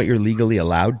doing what you're legally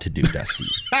allowed to do, Dusty.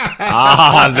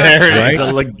 There it is.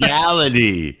 A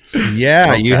legality.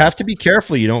 Yeah, Okay. You have to be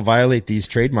careful. You don't violate these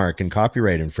trademark and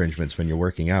copyright infringements when you're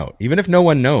working out, even if no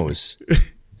one knows.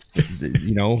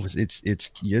 You know,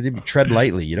 it's you have to tread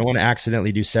lightly. You don't want to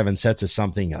accidentally do 7 sets of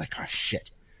something. You're like, oh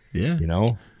shit. Yeah. You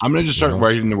know, I'm going to just start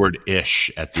writing the word ish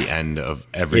at the end of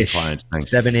every client's thing.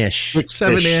 7-ish.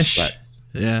 7-ish. Sets.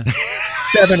 Yeah.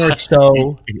 7 or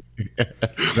so.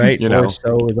 Right? You know. Or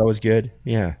so is always good.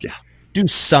 Yeah. Yeah. Do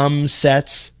some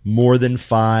sets more than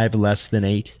 5, less than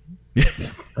 8.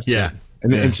 Yeah.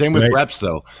 And same with reps,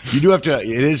 though. You do have to.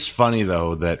 It is funny,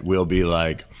 though, that we'll be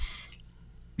like,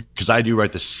 because I do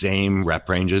write the same rep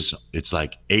ranges. It's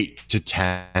like 8 to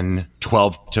 10,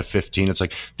 12 to 15. It's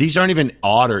like, these aren't even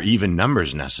odd or even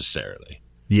numbers necessarily.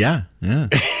 Yeah. Yeah.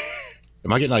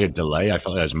 Am I getting like a delay? I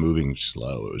felt like I was moving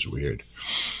slow. It was weird.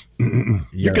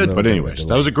 You're good. But anyways,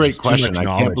 that was a great question. I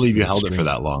can't believe you held it for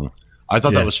that long. I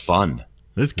thought that was fun.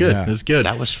 That's good. Yeah. That's good.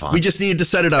 That was fun. We just needed to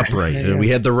set it up right. We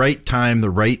had the right time, the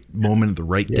right moment, the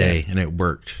right day, and it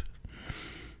worked.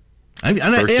 I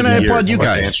applaud you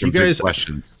guys. You guys,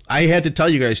 questions. I had to tell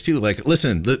you guys too. Like,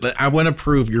 listen, I want to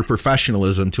prove your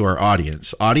professionalism to our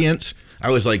audience.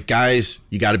 I was like, guys,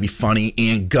 you got to be funny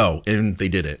and go, and they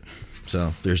did it.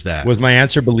 So there's that. Was my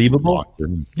answer believable?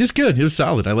 It's good. It was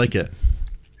solid. I like it.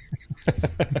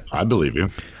 I believe you.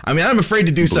 I mean, I'm afraid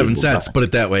to do 7 sets. Put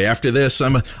it that way. After this,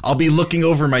 I'll be looking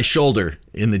over my shoulder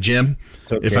in the gym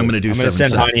if I'm going to do 7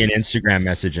 sets. I'm going to send Hani an Instagram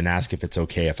message and ask if it's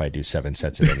okay if I do 7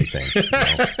 sets of anything.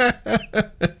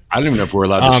 I don't even know if we're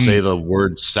allowed to say the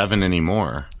word 7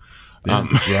 anymore.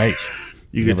 Right.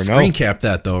 You could screen cap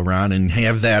that though, Ron, and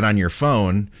have that on your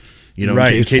phone. You know,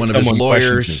 in case one of his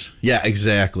lawyers. Yeah,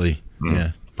 exactly.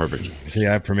 Yeah, perfect. See,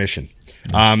 I have permission.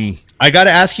 I got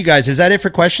to ask you guys, is that it for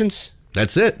questions?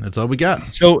 That's it. That's all we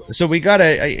got. So we got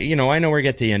to, I know we're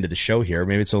at the end of the show here.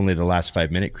 Maybe it's only the last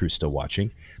 5-minute crew still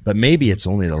watching, but maybe it's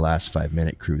only the last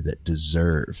 5-minute crew that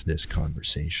deserve this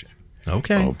conversation.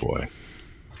 Okay. Oh boy.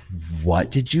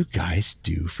 What did you guys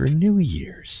do for New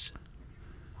Year's?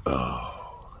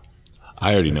 Oh,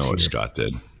 I already know what Scott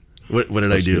did. What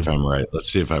did I do?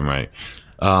 Let's see if I'm right.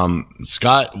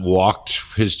 Scott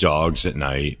walked his dogs at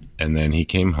night, and then he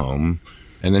came home,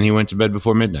 and then he went to bed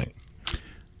before midnight.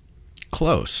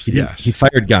 Close. Yes. He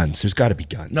fired guns. There's got to be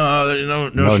guns. No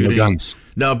shooting. No guns.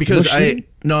 No, because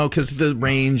because the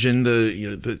range and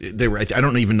they were. I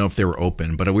don't even know if they were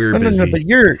open, but we were busy. No, but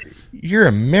you're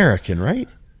American, right?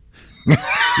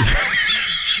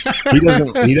 He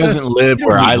doesn't live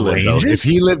where I live. Though. If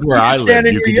he lived where I live, stand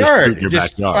in you your could yard, just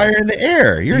just backyard. fire in the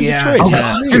air. You're in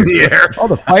Detroit. In the air. All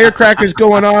the firecrackers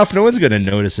going off. No one's going to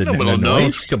notice it. No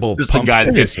noise. Couple just the guy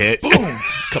that gets hit. Boom.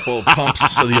 Couple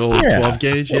pumps of the old 12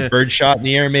 gauge. Yeah. Bird shot in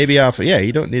the air, maybe off. Yeah,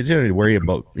 you don't need to worry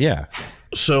about. Yeah.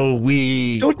 So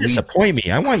don't disappoint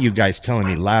me. I want you guys telling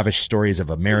me lavish stories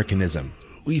of Americanism.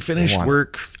 We finished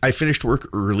work. I finished work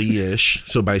early-ish.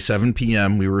 So by 7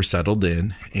 p.m. we were settled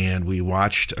in and we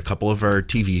watched a couple of our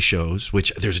TV shows,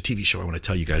 which there's a TV show I want to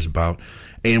tell you guys about.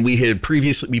 And we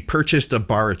purchased a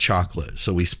bar of chocolate.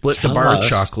 So we split the bar of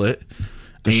chocolate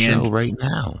show right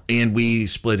now. And we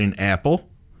split an apple.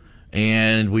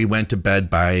 And we went to bed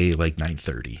by like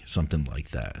 9:30, something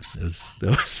like that. That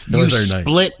was our night.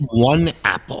 Split one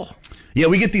apple. Yeah,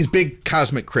 we get these big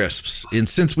cosmic crisps, and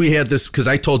since we had this, because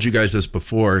I told you guys this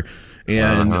before,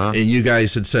 and you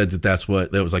guys had said that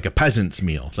was like a peasant's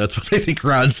meal. That's what I think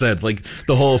Ron said, like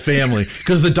the whole family,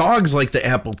 because the dogs like the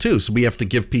apple too, so we have to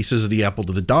give pieces of the apple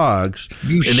to the dogs.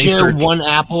 You share one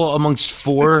apple amongst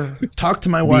four. Talk to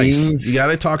my wife. You got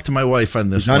to talk to my wife on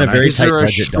this one. Is there a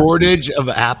shortage of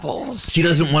apples? She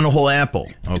doesn't want a whole apple.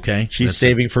 Okay, she's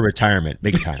saving for retirement,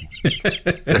 big time.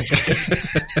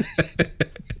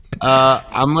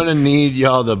 I'm gonna need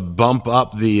y'all to bump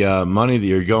up the money that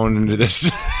you're going into this.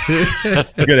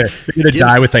 You're gonna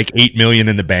die with like $8 million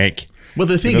in the bank. Well,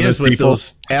 the thing is, with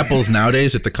those apples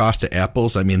nowadays, at the cost of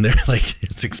apples, I mean, they're like,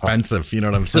 it's expensive. You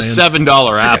know what I'm saying? It's a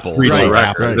 $7 apple.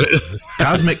 Right.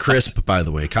 Cosmic Crisp, by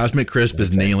the way. Cosmic Crisp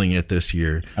is nailing it this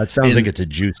year. That sounds like it's a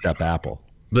juiced up apple.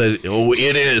 But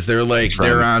it is. They're like,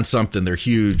 they're on something. They're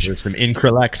huge. There's some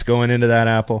Increlex going into that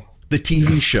apple. The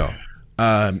TV show.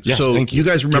 Yes, so you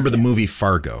guys remember the movie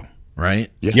Fargo,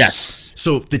 right? Yes.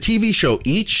 So the TV show,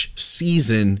 each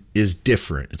season is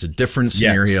different. It's a different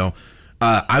scenario. Yes.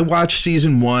 I watched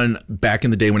season 1 back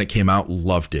in the day when it came out,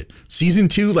 loved it. Season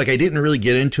 2, like I didn't really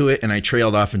get into it and I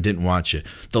trailed off and didn't watch it.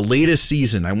 The latest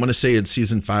season, I want to say it's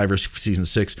season 5 or season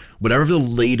 6, whatever the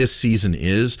latest season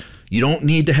is, you don't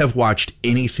need to have watched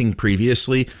anything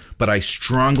previously, but I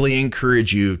strongly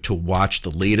encourage you to watch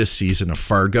the latest season of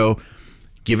Fargo.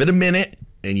 Give it a minute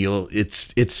and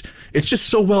it's just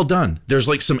so well done. There's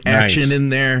like some action in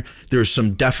there. There's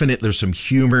some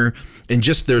humor, and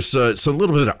just there's some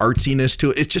little bit of artsiness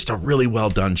to it. It's just a really well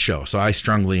done show. So I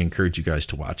strongly encourage you guys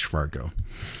to watch Fargo.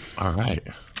 All right.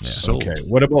 Yeah. So, okay.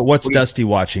 What's Dusty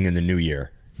watching in the new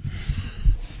year?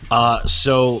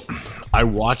 So I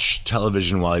watch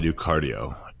television while I do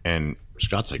cardio, and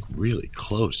Scott's like really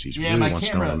close. He really wants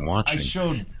to know what I'm watching.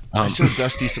 I showed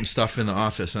Dusty some stuff in the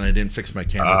office, and I didn't fix my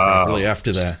camera properly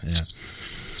after that. Yeah.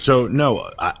 So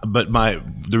no,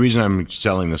 the reason I'm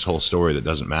selling this whole story that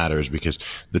doesn't matter is because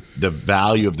the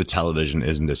value of the television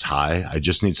isn't as high. I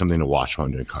just need something to watch while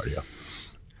I'm doing cardio.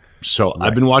 So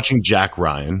I've been watching Jack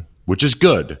Ryan, which is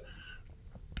good,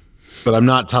 but I'm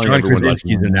not telling everyone.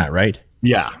 Krasinski's in that, right?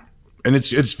 Yeah, and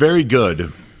it's very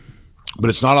good, but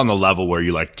it's not on the level where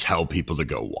you like tell people to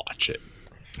go watch it.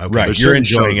 Okay. Right, you're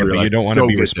enjoying it, but you don't want to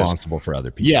be responsible for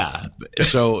other people. Yeah,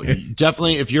 so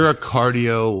definitely if you're a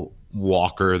cardio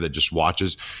walker that just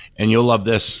watches, and you'll love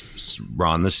this,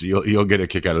 Ron, you'll get a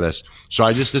kick out of this. So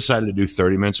I just decided to do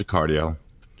 30 minutes of cardio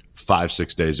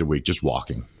 5-6 days a week, just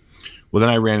walking. Well, then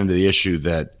I ran into the issue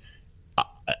that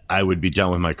I would be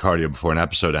done with my cardio before an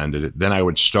episode ended. Then I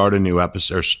would start a new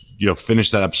episode, or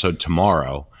finish that episode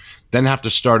tomorrow, then have to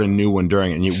start a new one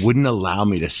during it, and it wouldn't allow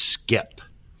me to skip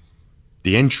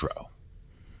the intro.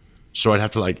 So I'd have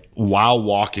to while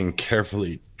walking,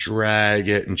 carefully drag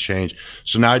it and change.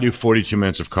 So now I do 42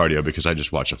 minutes of cardio because I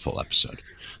just watch a full episode.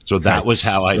 So that was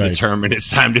how I determined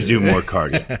it's time to do more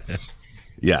cardio.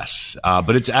 Yes.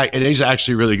 But it is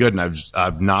actually really good. And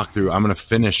I've knocked through, I'm going to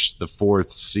finish the 4th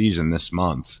season this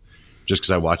month just because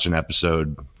I watch an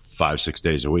episode 5-6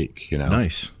 days a week,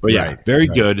 Nice. But yeah, very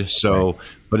good. So,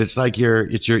 but it's like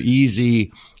it's your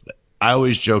easy, I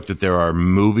always joke that there are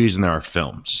movies and there are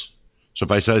films. So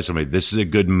if I say to somebody, this is a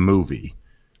good movie.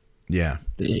 Yeah.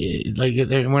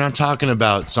 We're not talking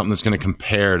about something that's going to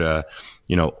compare to,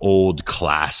 old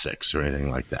classics or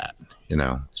anything like that.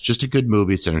 It's just a good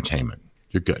movie. It's entertainment.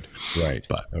 You're good. Right.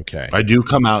 But okay. I do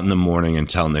come out in the morning and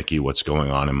tell Nikki what's going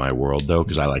on in my world, though,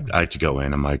 because I like to go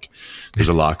in. I'm like, there's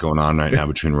a lot going on right now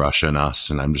between Russia and us,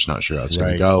 and I'm just not sure how it's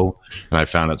going to go. And I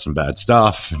found out some bad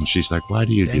stuff. And she's like, why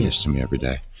do you do this to me every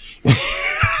day?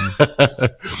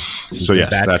 So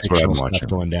yes, that's what I'm watching.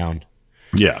 Going down.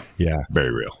 Yeah,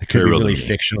 very real. It could be really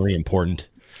fictionally important.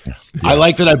 Yeah. I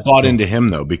like that I bought into him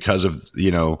though because of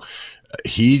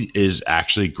he is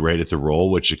actually great at the role,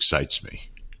 which excites me.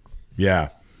 Yeah,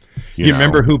 you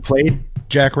remember who played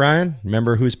Jack Ryan?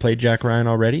 Remember who's played Jack Ryan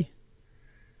already?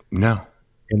 No,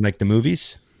 in the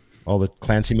movies, all the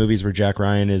Clancy movies where Jack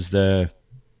Ryan is the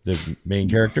main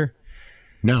character.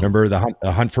 No. Remember the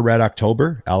Hunt for Red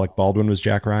October? Alec Baldwin was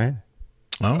Jack Ryan.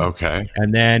 Oh, okay.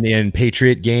 And then in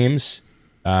Patriot Games,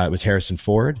 it was Harrison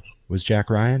Ford was Jack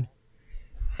Ryan.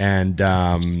 And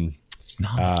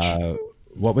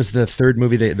what was the third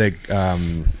movie? It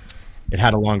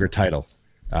had a longer title.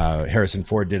 Harrison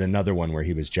Ford did another one where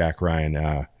he was Jack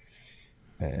Ryan.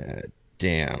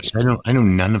 Damn. I know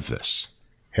none of this.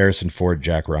 Harrison Ford,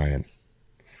 Jack Ryan.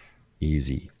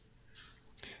 Easy.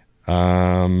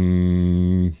 Oh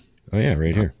yeah,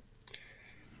 right here.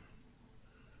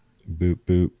 Boop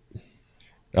boop.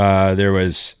 There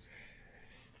was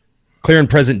Clear and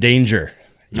Present Danger.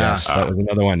 Yes, that was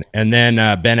another one. And then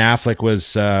Ben Affleck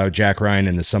was Jack Ryan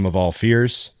in The Sum of All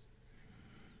Fears.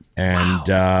 And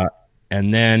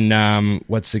and then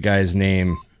what's the guy's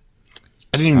name?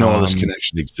 I didn't even know all this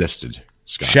connection existed,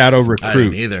 Scott. Shadow Recruit. I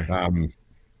didn't either.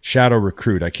 Shadow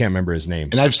Recruit. I can't remember his name.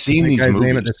 And I've seen these movies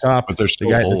name at the top, but they're so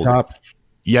the guy old. At the top.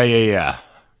 Yeah.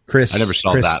 Chris. I never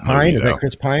saw Chris that Pine. movie, Is though. that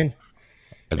Chris Pine?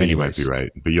 I think you might be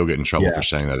right, but you'll get in trouble for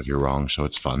saying that if you're wrong. So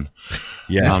it's fun.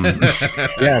 Yeah.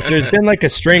 Yeah. There's been like a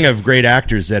string of great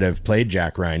actors that have played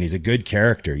Jack Ryan. He's a good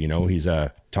character. You know, he's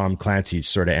Tom Clancy's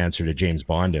sort of answer to James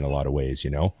Bond in a lot of ways, you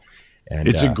know, and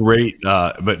it's a great,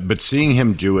 but seeing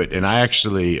him do it. And I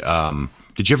actually,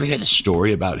 did you ever hear the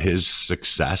story about his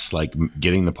success, like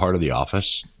getting the part of The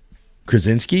Office?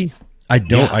 Krasinski? I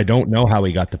don't know how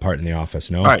he got the part in The Office.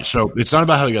 No. All right. So it's not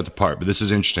about how he got the part, but this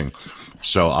is interesting.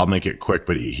 So I'll make it quick,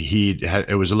 but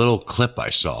it was a little clip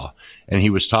I saw, and he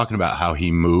was talking about how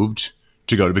he moved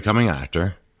to go to becoming an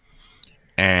actor,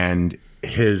 and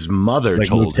his mother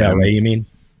told him, LA, you mean?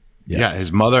 Yeah,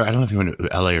 his mother, I don't know if he went to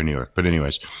LA or New York, but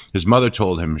anyways, his mother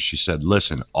told him, she said,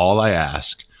 listen, all I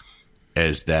ask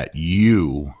is that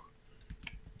you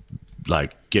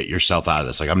like get yourself out of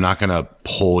this. Like, I'm not going to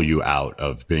pull you out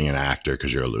of being an actor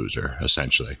because you're a loser,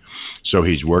 essentially. So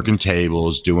he's working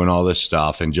tables, doing all this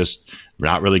stuff, and just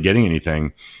not really getting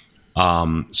anything.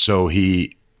 So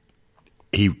he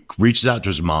reaches out to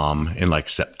his mom in like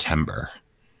September,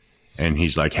 and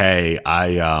he's like, "Hey,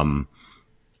 I'm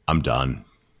done.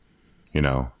 You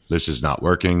know, this is not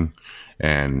working,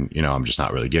 and you know, I'm just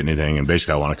not really getting anything. And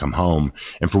basically, I want to come home."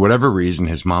 And for whatever reason,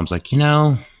 his mom's like, "You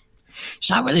know, there's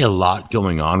not really a lot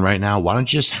going on right now. Why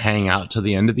don't you just hang out till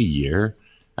the end of the year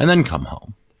and then come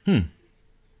home?"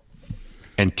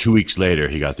 And 2 weeks later,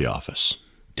 he got The Office.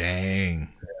 Dang.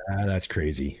 That's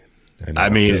crazy. I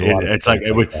mean, it's like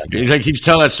he's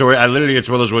telling that story. It's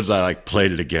one of those words I like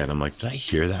played it again. I'm like, did I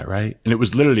hear that right? And it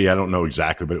was literally, I don't know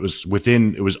exactly, but it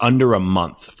was under a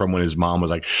month from when his mom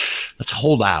was like, let's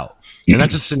hold out. And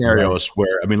that's a scenario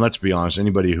where, I mean, let's be honest,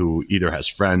 anybody who either has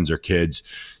friends or kids,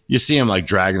 you see them like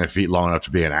dragging their feet long enough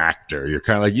to be an actor. You're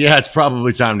kind of like, yeah, it's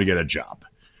probably time to get a job.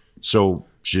 So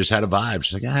she just had a vibe.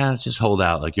 She's like, let's just hold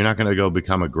out. Like, you're not going to go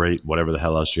become a great whatever the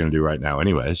hell else you're going to do right now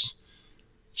anyways.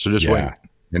 So just wait.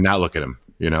 And now look at him.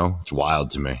 You know, it's wild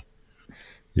to me.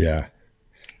 Yeah.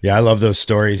 Yeah, I love those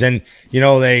stories. And, you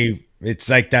know, it's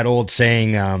like that old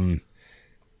saying,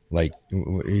 like,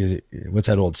 what's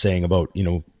that old saying about, you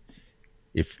know,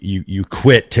 if you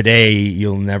quit today,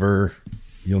 you'll never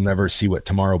see what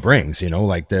tomorrow brings, you know,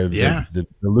 like the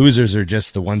losers are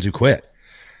just the ones who quit.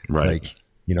 Right. Like,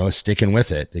 you know, sticking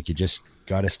with it. Like, you just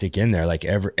got to stick in there. Like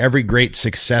every great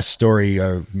success story,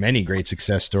 or many great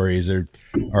success stories are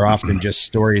often just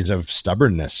stories of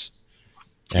stubbornness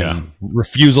and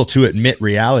refusal to admit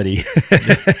reality.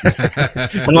 I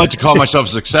don't like to call myself a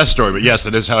success story, but yes,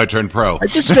 it is how I turned pro. I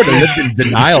just sort of lived in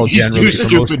denial generally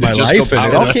for most of my life, and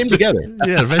it all came together.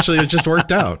 Yeah, eventually it just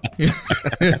worked out.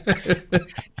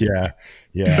 Yeah.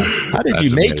 How did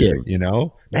you make it? You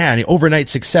know, man, the overnight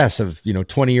success of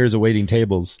 20 years of waiting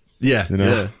tables. Yeah. You know?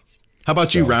 Yeah. How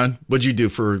about you, Ron? What'd you do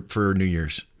for New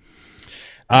Year's?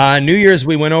 New Year's,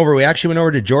 we actually went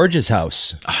over to George's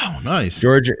house. Oh, nice.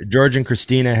 George and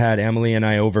Christina had Emily and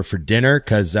I over for dinner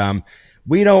because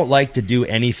we don't like to do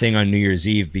anything on New Year's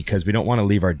Eve because we don't want to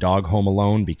leave our dog home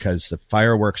alone because the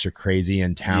fireworks are crazy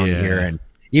in town here. And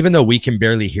even though we can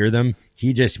barely hear them,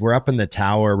 we're up in the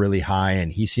tower really high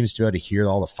and he seems to be able to hear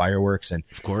all the fireworks. And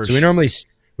of course, so we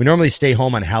normally stay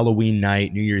home on Halloween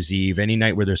night, New Year's Eve, any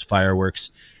night where there's fireworks.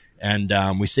 And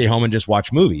we stay home and just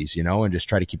watch movies, you know, and just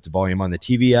try to keep the volume on the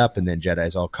TV up. And then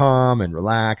Jedi's all calm and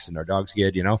relax and our dog's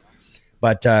good, you know.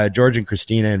 But George and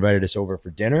Christina invited us over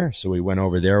for dinner. So we went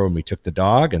over there when we took the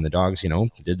dog and the dogs, you know,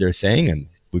 did their thing. And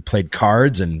we played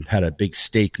cards and had a big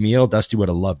steak meal. Dusty would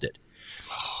have loved it.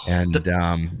 And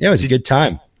it was a good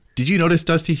time. Did you notice,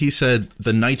 Dusty? He said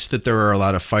the nights that there are a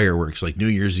lot of fireworks, like New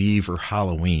Year's Eve or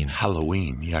Halloween.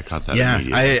 Yeah, I caught that.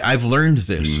 Yeah, I've learned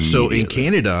this. So in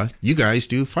Canada, you guys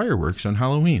do fireworks on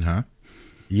Halloween, huh?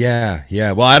 Yeah.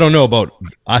 Well, I don't know about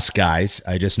us guys.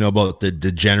 I just know about the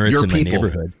degenerates in my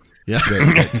neighborhood. Yeah.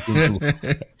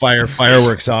 that fire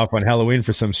fireworks off on Halloween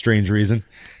for some strange reason.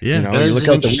 Yeah. You know, That you is look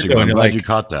out the interesting. window I'm and you're glad like, you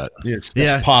caught that. it's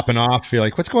popping off. You're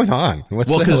like, what's going on? What's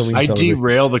Well, the 'cause Halloween I celebration?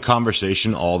 derail the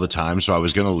conversation all the time, so I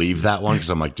was going to leave that one because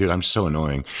I'm like, dude, I'm so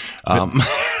annoying. Well,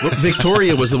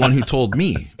 Victoria was the one who told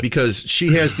me, because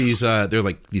she has these, they're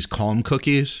like these calm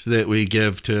cookies that we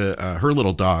give to her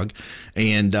little dog.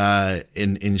 And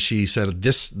she said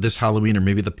this Halloween, or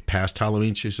maybe the past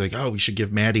Halloween, she's like, oh, we should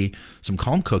give Maddie some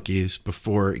calm cookies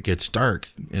before it gets dark.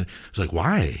 And I was like,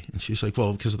 why? And she's like,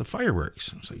 well, because of the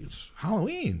fireworks. I was like, it's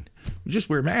Halloween. We just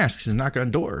wear masks and knock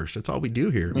on doors. That's all we do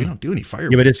here. We don't do any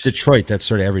fireworks. Yeah, but it's Detroit. That's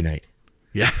sort of every night.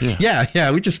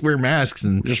 Yeah. We just wear masks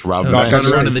and Just rob run banks.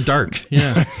 around in the dark.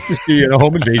 Yeah. Just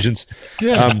home invasions.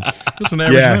 That's an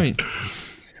average night.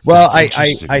 Well, That's I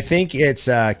interesting. think it's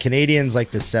Canadians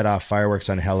like to set off fireworks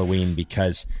on Halloween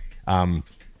because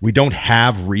we don't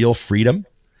have real freedom.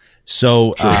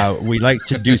 So we like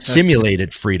to do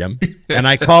simulated freedom, and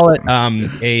I call it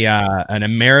an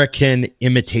American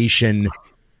imitation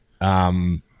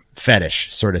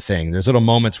fetish sort of thing. There's little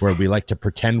moments where we like to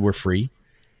pretend we're free,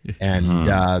 and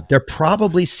they're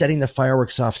probably setting the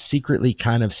fireworks off secretly,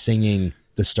 kind of singing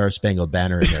the Star Spangled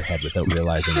Banner in their head without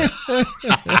realizing it.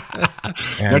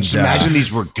 Now, just imagine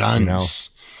these were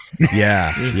guns.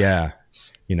 Yeah.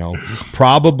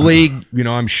 Probably,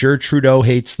 I'm sure Trudeau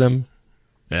hates them.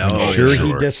 I'm sure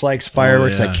he dislikes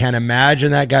fireworks. Oh, yeah. I can't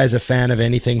imagine that guy's a fan of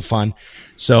anything fun.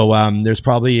 So there's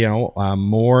probably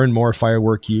more and more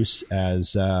firework use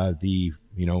as the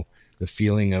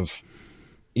feeling of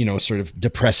sort of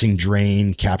depressing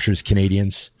drain captures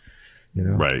Canadians.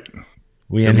 Right.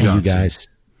 We envy you guys.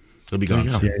 He'll be gone.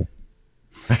 Yeah.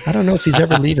 I don't know if he's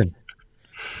ever leaving.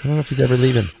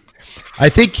 I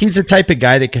think he's the type of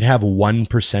guy that could have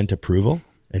 1% approval,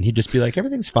 and he'd just be like,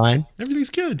 everything's fine. Everything's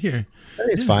good here.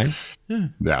 Everything's fine.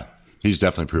 Yeah. He's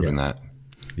definitely proven that.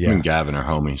 Yeah. Him and Gavin are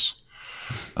homies.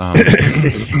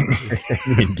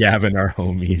 Me and Gavin are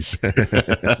homies.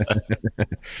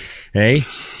 Hey,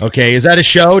 okay. Is that a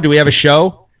show? Do we have a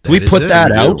show? Can we That is put it.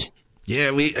 that We do. out?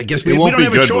 Yeah, I guess It we won't don't be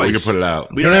have good, a but we choice. can put it out.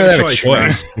 We don't have a choice. I'm man.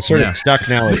 sort of stuck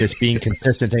now with this being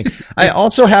consistent thing. I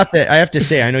also have to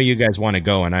say, I know you guys want to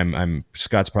go, and I'm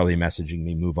Scott's probably messaging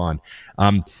me, move on.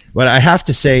 But I have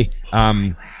to say,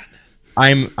 I'm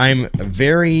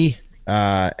very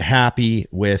happy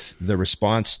with the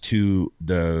response to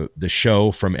the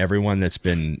show from everyone that's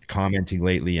been commenting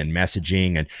lately and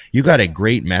messaging. And you got a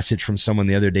great message from someone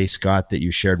the other day, Scott, that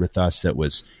you shared with us that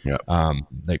was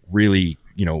like really,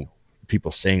 people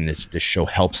saying this show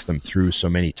helps them through so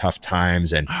many tough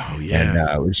times. And, we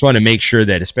just want to make sure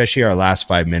that especially our last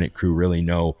 5 minute crew really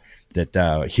know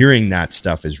that hearing that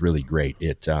stuff is really great.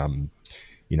 It,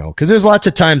 because there's lots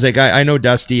of times, like I know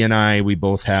Dusty and we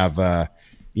both have,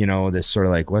 this sort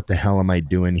of like, what the hell am I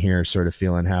doing here sort of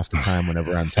feeling half the time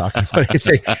whenever I'm talking about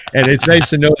anything. And it's nice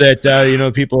to know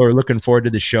that, people are looking forward to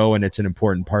the show and it's an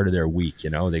important part of their week.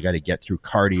 They got to get through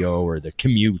cardio or the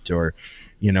commute or,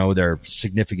 their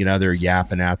significant other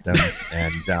yapping at them.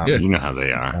 And, You know how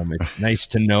they are. it's nice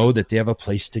to know that they have a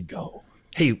place to go.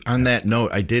 Hey, on that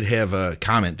note, I did have a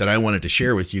comment that I wanted to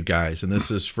share with you guys, and this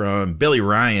is from Billy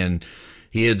Ryan.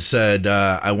 He had said,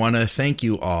 I want to thank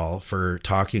you all for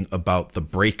talking about the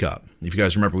breakup. If you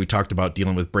guys remember, we talked about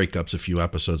dealing with breakups a few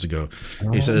episodes ago.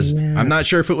 He says, I'm not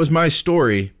sure if it was my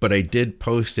story, but I did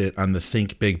post it on the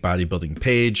Think Big Bodybuilding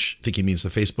page. I think he means the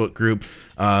Facebook group.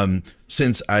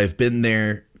 Since I've been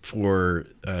there for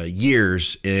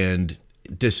years and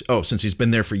since he's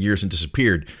been there for years and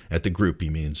disappeared at the group, he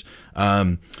means.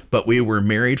 But we were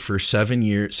married for 6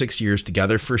 years,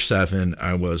 together for 7.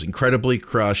 I was incredibly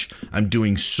crushed. I'm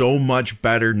doing so much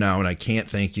better now, and I can't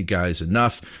thank you guys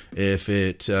enough. If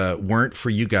it weren't for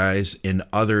you guys and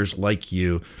others like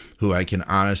you, who I can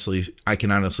honestly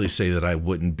say that I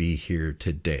wouldn't be here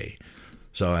today.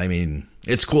 So, I mean,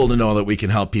 it's cool to know that we can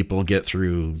help people get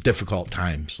through difficult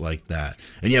times like that.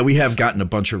 And yeah, we have gotten a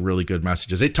bunch of really good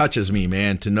messages. It touches me,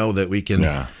 man, to know that we can.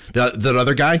 Yeah. That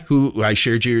other guy who I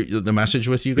shared the message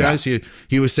with you guys,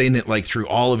 he was saying that like through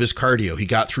all of his cardio, he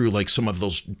got through like some of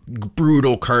those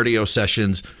brutal cardio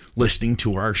sessions listening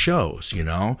to our shows,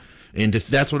 And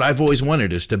that's what I've always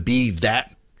wanted, is to be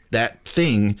that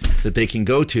thing that they can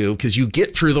go to, because you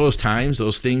get through those times,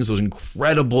 those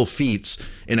incredible feats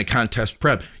in a contest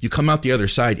prep. You come out the other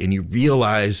side and you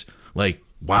realize, like,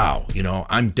 wow,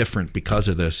 I'm different because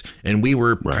of this. And we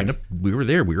were we were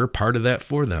there. We were part of that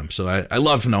for them. So I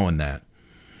love knowing that.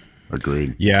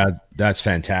 Agreed. Yeah, that's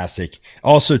fantastic.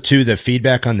 Also, too, the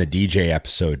feedback on the DJ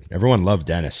episode. Everyone loved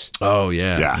Dennis. Oh,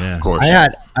 yeah. Of course.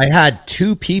 I had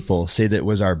 2 people say that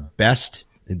was our best.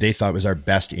 They thought it was our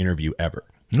best interview ever.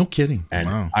 No kidding. And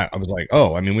Wow. I was like,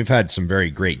 oh, I mean, we've had some very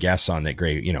great guests on that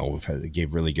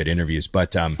gave really good interviews,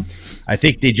 but I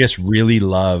think they just really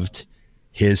loved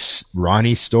his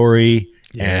Ronnie story.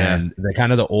 Yeah. And the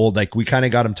kind of the old, like we kind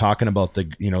of got him talking about the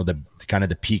kind of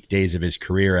the peak days of his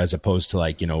career, as opposed to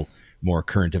like, more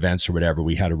current events or whatever.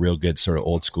 We had a real good sort of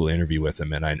old school interview with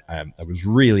him. And I was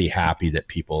really happy that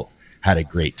people had a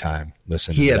great time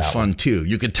listening. He to had that fun one. too.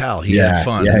 You could tell he had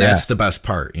fun. And that's the best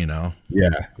part, Yeah.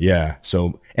 Yeah.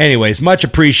 So anyways, much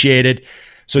appreciated.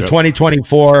 So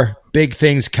 2024, big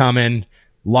things coming,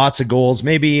 lots of goals.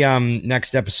 Maybe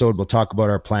next episode, we'll talk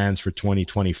about our plans for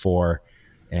 2024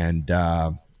 and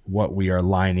what we are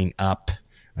lining up.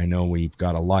 I know we've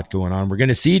got a lot going on. We're going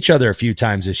to see each other a few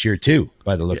times this year too,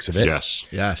 by the looks of it.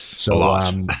 Yes. So,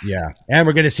 yeah. And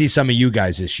we're going to see some of you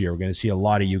guys this year. We're going to see a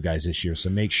lot of you guys this year. So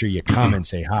make sure you come and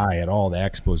say hi at all the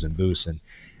expos and booths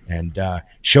and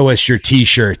show us your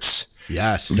t-shirts.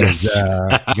 Yes. You're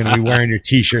going to be wearing your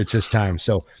t-shirts this time.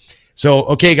 So,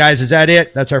 okay, guys, is that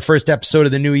it? That's our first episode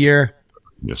of the new year.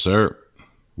 Yes, sir.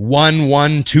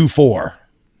 1124.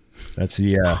 That's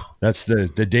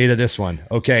the date of this one.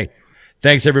 Okay.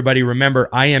 Thanks, everybody. Remember,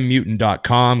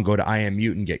 IamMutant.com. Go to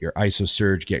IamMutant, get your ISO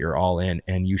Surge, get your all in.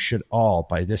 And you should all,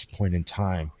 by this point in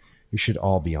time, you should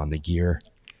all be on the gear.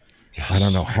 Yes. I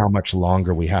don't know how much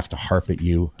longer we have to harp at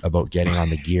you about getting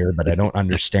on the gear, but I don't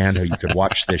understand how you could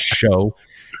watch this show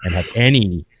and have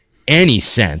any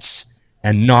sense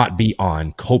and not be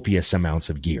on copious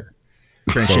amounts of gear.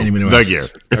 The gear.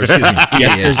 Or, excuse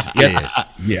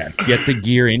me. Get the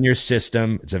gear in your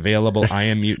system. It's available.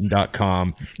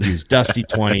 IamMutant.com. Use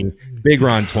Dusty20, Big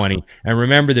Ron 20, and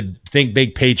remember the Think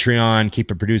Big Patreon. Keep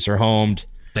a producer homed.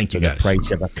 Thank you, for guys. The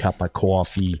price of a cup of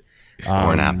coffee,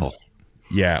 or an apple.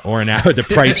 Yeah, or an apple. The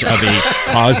price of a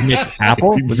cosmic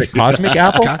apple. Was it cosmic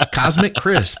apple? Cosmic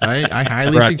Crisp. I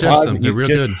highly suggest them. They're real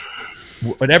good.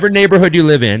 Whatever neighborhood you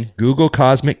live in, Google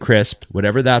Cosmic Crisp,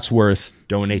 whatever that's worth,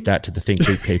 donate that to the Think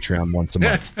Big Patreon once a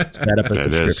month. Set up a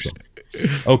subscription.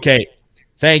 Okay.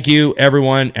 Thank you,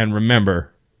 everyone. And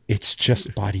remember, it's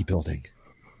just bodybuilding.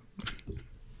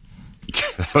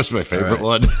 That was my favorite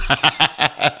one.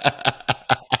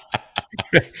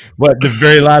 What, the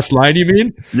very last line, you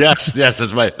mean? Yes.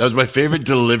 That was my favorite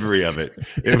delivery of it.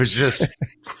 It was just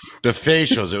the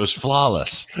facials. It was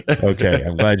flawless. Okay.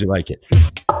 I'm glad you like it.